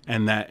dish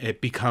and that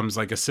it becomes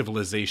like a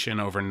civilization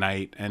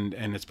overnight, and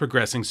it's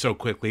progressing so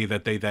quickly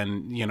that they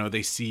then,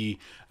 they see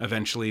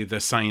eventually the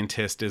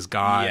scientist is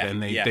God,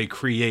 and they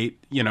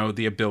create,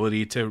 the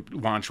ability to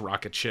launch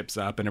rocket ships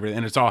up and everything.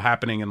 And it's all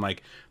happening in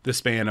like the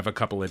span of a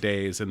couple of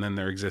days, and then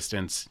their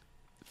existence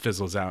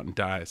fizzles out and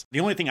dies.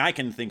 The only thing I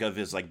can think of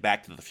is like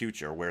Back to the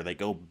Future, where they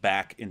go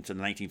back into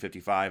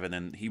 1955 and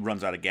then he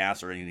runs out of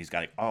gas and he's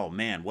got like, oh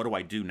man, what do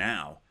I do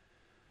now?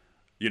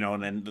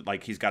 And then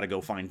like he's got to go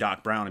find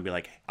Doc Brown and be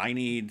like, I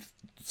need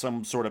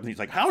some sort of. And he's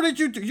like, how did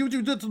you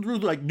do this through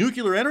like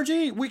nuclear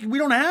energy? We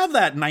don't have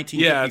that in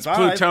 1955. Yeah, it's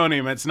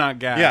plutonium. It's not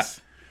gas. Yeah.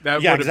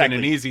 That Yeah, would have been exactly.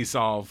 an easy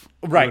solve.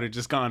 Right. Would have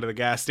just gone to the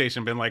gas station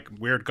and been like,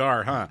 weird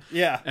car, huh?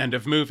 Yeah. End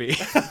of movie.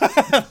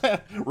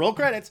 Roll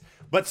credits.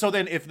 But so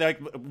then, if like,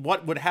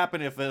 what would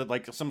happen if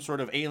like some sort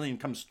of alien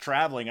comes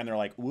traveling and they're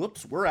like,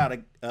 "Whoops, we're out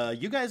of.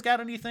 You guys got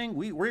anything?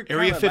 We're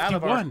Area kind of out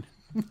of our-"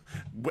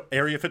 51.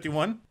 Area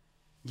 51.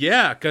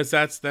 Yeah, because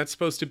that's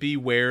supposed to be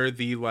where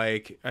the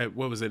like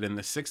what was it in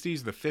the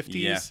 60s, the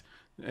 50s?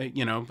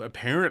 Yeah.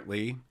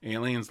 Apparently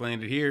aliens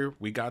landed here.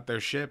 We got their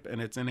ship,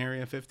 and it's in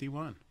Area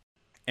 51.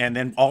 And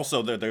then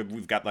also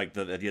we've got like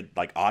the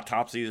like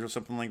autopsies or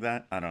something like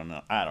that. I don't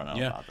know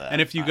about that.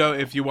 And if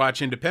you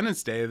watch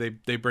Independence Day,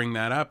 they bring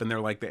that up, and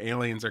they're like, the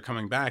aliens are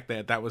coming back.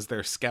 That was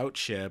their scout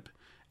ship,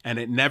 and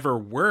it never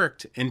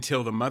worked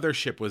until the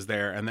mothership was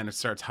there, and then it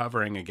starts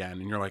hovering again,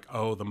 and you're like,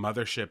 oh, the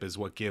mothership is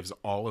what gives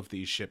all of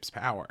these ships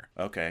power.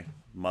 Okay,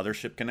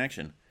 mothership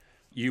connection.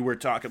 You were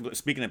talking,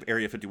 speaking of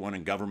Area 51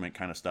 and government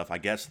kind of stuff. I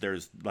guess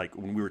there's like,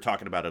 when we were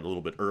talking about it a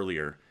little bit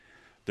earlier,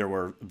 there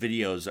were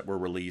videos that were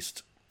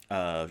released,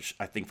 I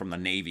think from the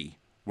Navy,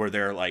 where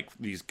they're like,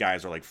 these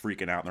guys are like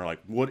freaking out, and they're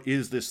like, what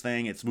is this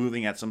thing? It's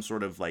moving at some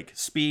sort of like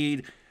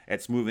speed.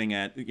 It's moving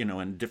at,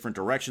 in different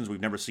directions.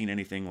 We've never seen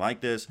anything like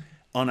this.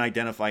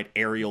 Unidentified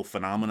aerial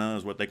phenomena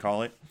is what they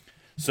call it.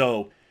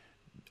 So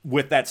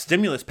with that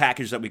stimulus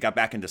package that we got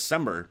back in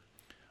December,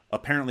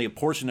 apparently a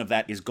portion of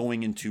that is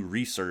going into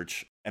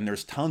research, and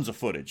there's tons of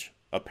footage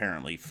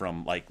apparently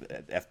from like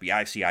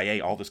FBI,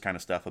 CIA, all this kind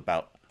of stuff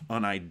about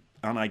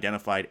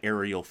unidentified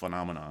aerial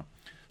phenomena.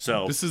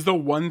 So this is the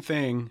one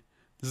thing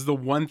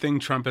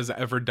Trump has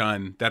ever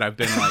done that I've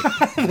been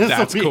like,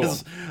 that's cool.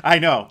 I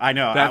know.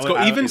 That's cool.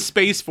 Even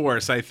Space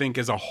Force, I think,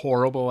 is a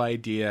horrible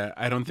idea.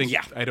 I don't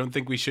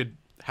think we should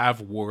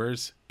have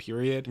wars,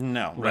 period.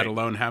 No, let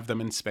alone have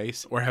them in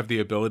space or have the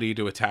ability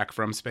to attack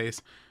from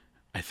space.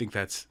 I think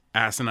that's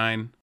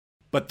asinine.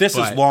 But this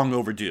is long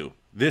overdue.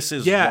 This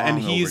is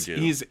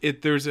overdue.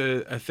 There's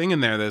a thing in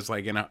there that's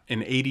like in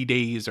 80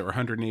 days or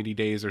 180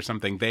 days or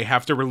something, they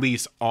have to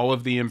release all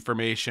of the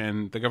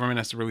information. The government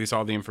has to release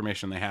all the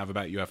information they have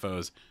about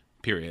UFOs,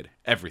 period.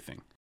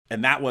 Everything.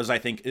 And that was, I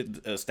think,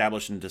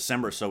 established in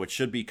December, so it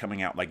should be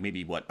coming out like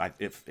maybe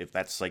if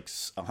that's like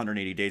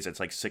 180 days, that's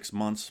like 6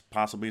 months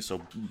possibly.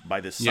 So by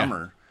this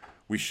summer,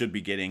 we should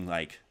be getting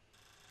like,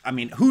 I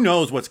mean, who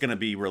knows what's going to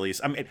be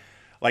released? I mean,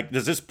 like,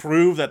 does this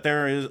prove that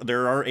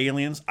there are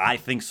aliens? I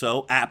think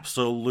so.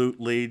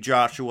 Absolutely,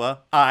 Joshua.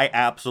 I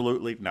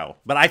absolutely no.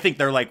 But I think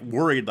they're like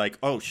worried, like,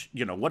 oh,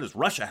 what does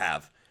Russia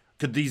have?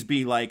 Could these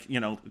be like,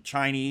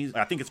 Chinese?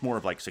 I think it's more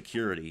of like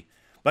security.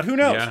 But who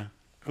knows? Yeah.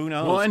 Who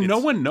knows? Well, and no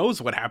one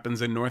knows what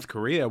happens in North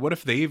Korea. What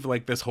if they've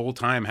like this whole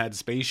time had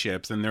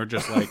spaceships and they're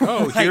just like,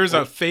 oh, here's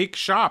a fake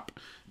shop.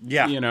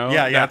 Yeah.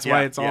 That's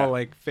why it's all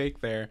like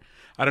fake there.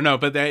 I don't know,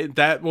 but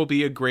that will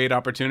be a great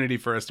opportunity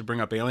for us to bring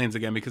up aliens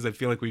again, because I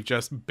feel like we've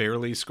just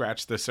barely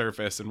scratched the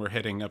surface and we're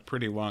hitting a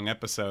pretty long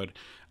episode.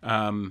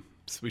 So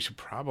we should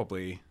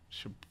probably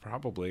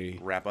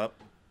wrap up.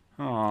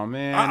 Oh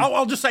man,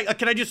 I'll just say,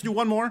 can I just do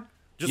one more?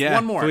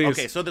 One more. Please.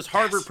 Okay, so this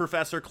Harvard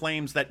professor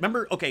claims that,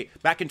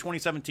 back in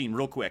 2017,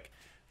 real quick.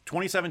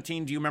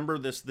 2017, do you remember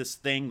this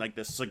thing, like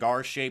this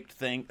cigar-shaped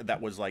thing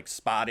that was like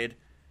spotted?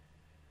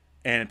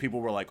 And people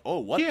were like, "Oh,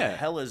 what the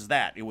hell is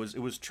that?" It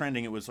was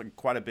trending. It was like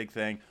quite a big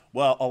thing.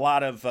 Well, a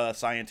lot of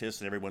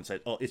scientists and everyone said,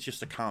 "Oh, it's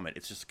just a comet.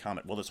 It's just a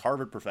comet." Well, this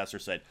Harvard professor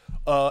said,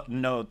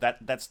 no,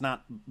 that's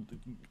not.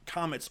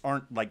 Comets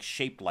aren't like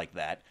shaped like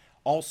that.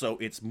 Also,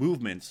 its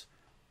movements,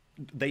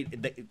 they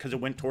because it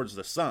went towards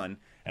the sun,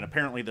 and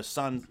apparently the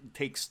sun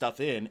takes stuff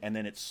in and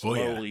then it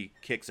slowly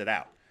kicks it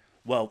out.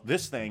 Well,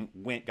 this thing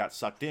got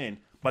sucked in,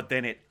 but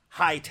then it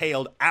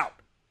hightailed out.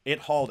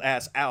 It hauled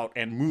ass out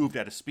and moved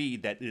at a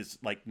speed that is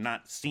like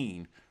not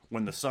seen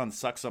when the sun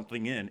sucks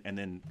something in and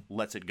then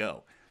lets it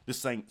go.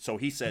 This thing. So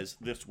he says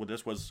this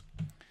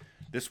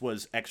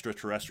was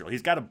extraterrestrial.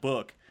 He's got a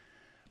book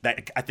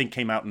that I think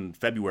came out in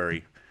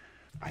February.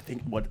 I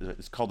think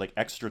it's called like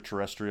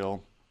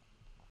Extraterrestrial,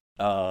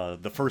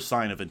 the First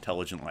Sign of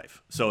Intelligent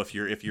Life. So if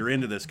you're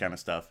into this kind of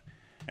stuff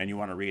and you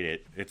want to read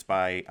it, it's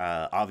by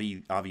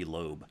Avi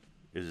Loeb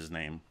is his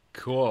name.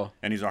 Cool.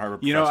 And he's a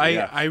Harvard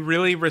professor. I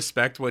really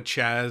respect what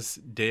Chaz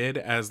did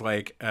as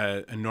like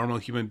a normal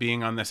human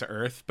being on this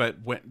earth, but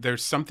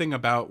there's something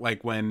about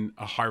like when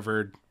a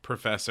Harvard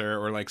professor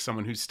or like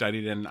someone who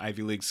studied in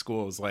Ivy League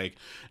school is like,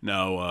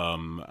 no,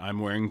 I'm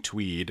wearing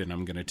tweed and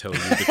I'm going to tell you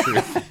the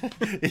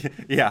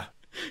truth. Yeah.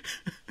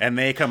 And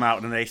they come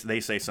out and they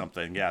say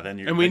something. Yeah.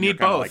 Then we need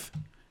both.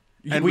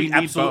 And we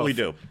absolutely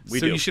do.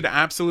 You should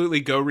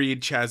absolutely go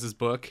read Chaz's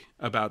book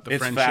about the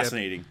friendship. It's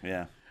fascinating.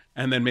 Yeah.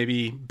 And then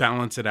maybe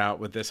balance it out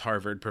with this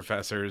Harvard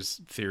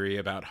professor's theory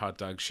about hot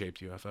dog-shaped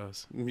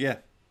UFOs. Yeah,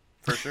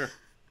 for sure.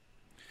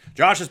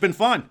 Josh, it's been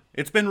fun.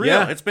 It's been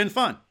real. Yeah. It's been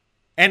fun.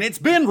 And it's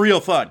been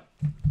real fun.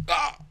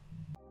 Ah.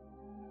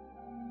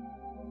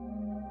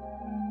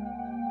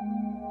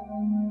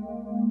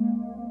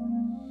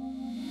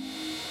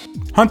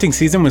 Haunting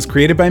Season was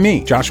created by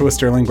me, Joshua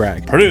Sterling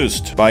Bragg.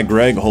 Produced by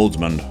Greg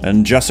Holdsman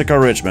and Jessica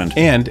Richmond.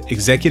 And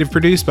executive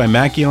produced by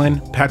Matt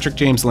Geelan, Patrick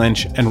James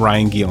Lynch, and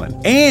Ryan Geelan.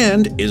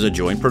 And is a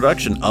joint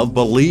production of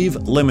Believe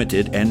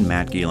Limited and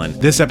Matt Geelan.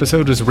 This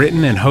episode was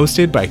written and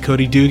hosted by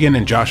Cody Dugan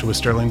and Joshua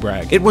Sterling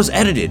Bragg. It was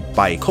edited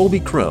by Colby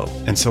Crow.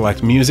 And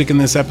select music in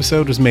this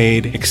episode was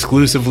made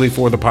exclusively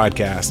for the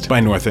podcast by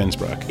North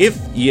Innsbruck. If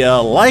you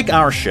like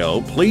our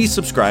show, please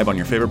subscribe on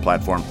your favorite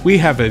platform. We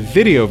have a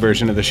video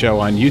version of the show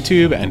on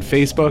YouTube and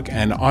Facebook,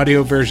 and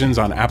audio versions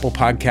on Apple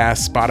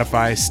Podcasts,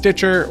 Spotify,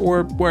 Stitcher,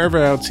 or wherever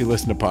else you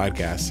listen to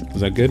podcasts.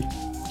 Was that good?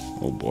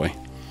 Oh boy.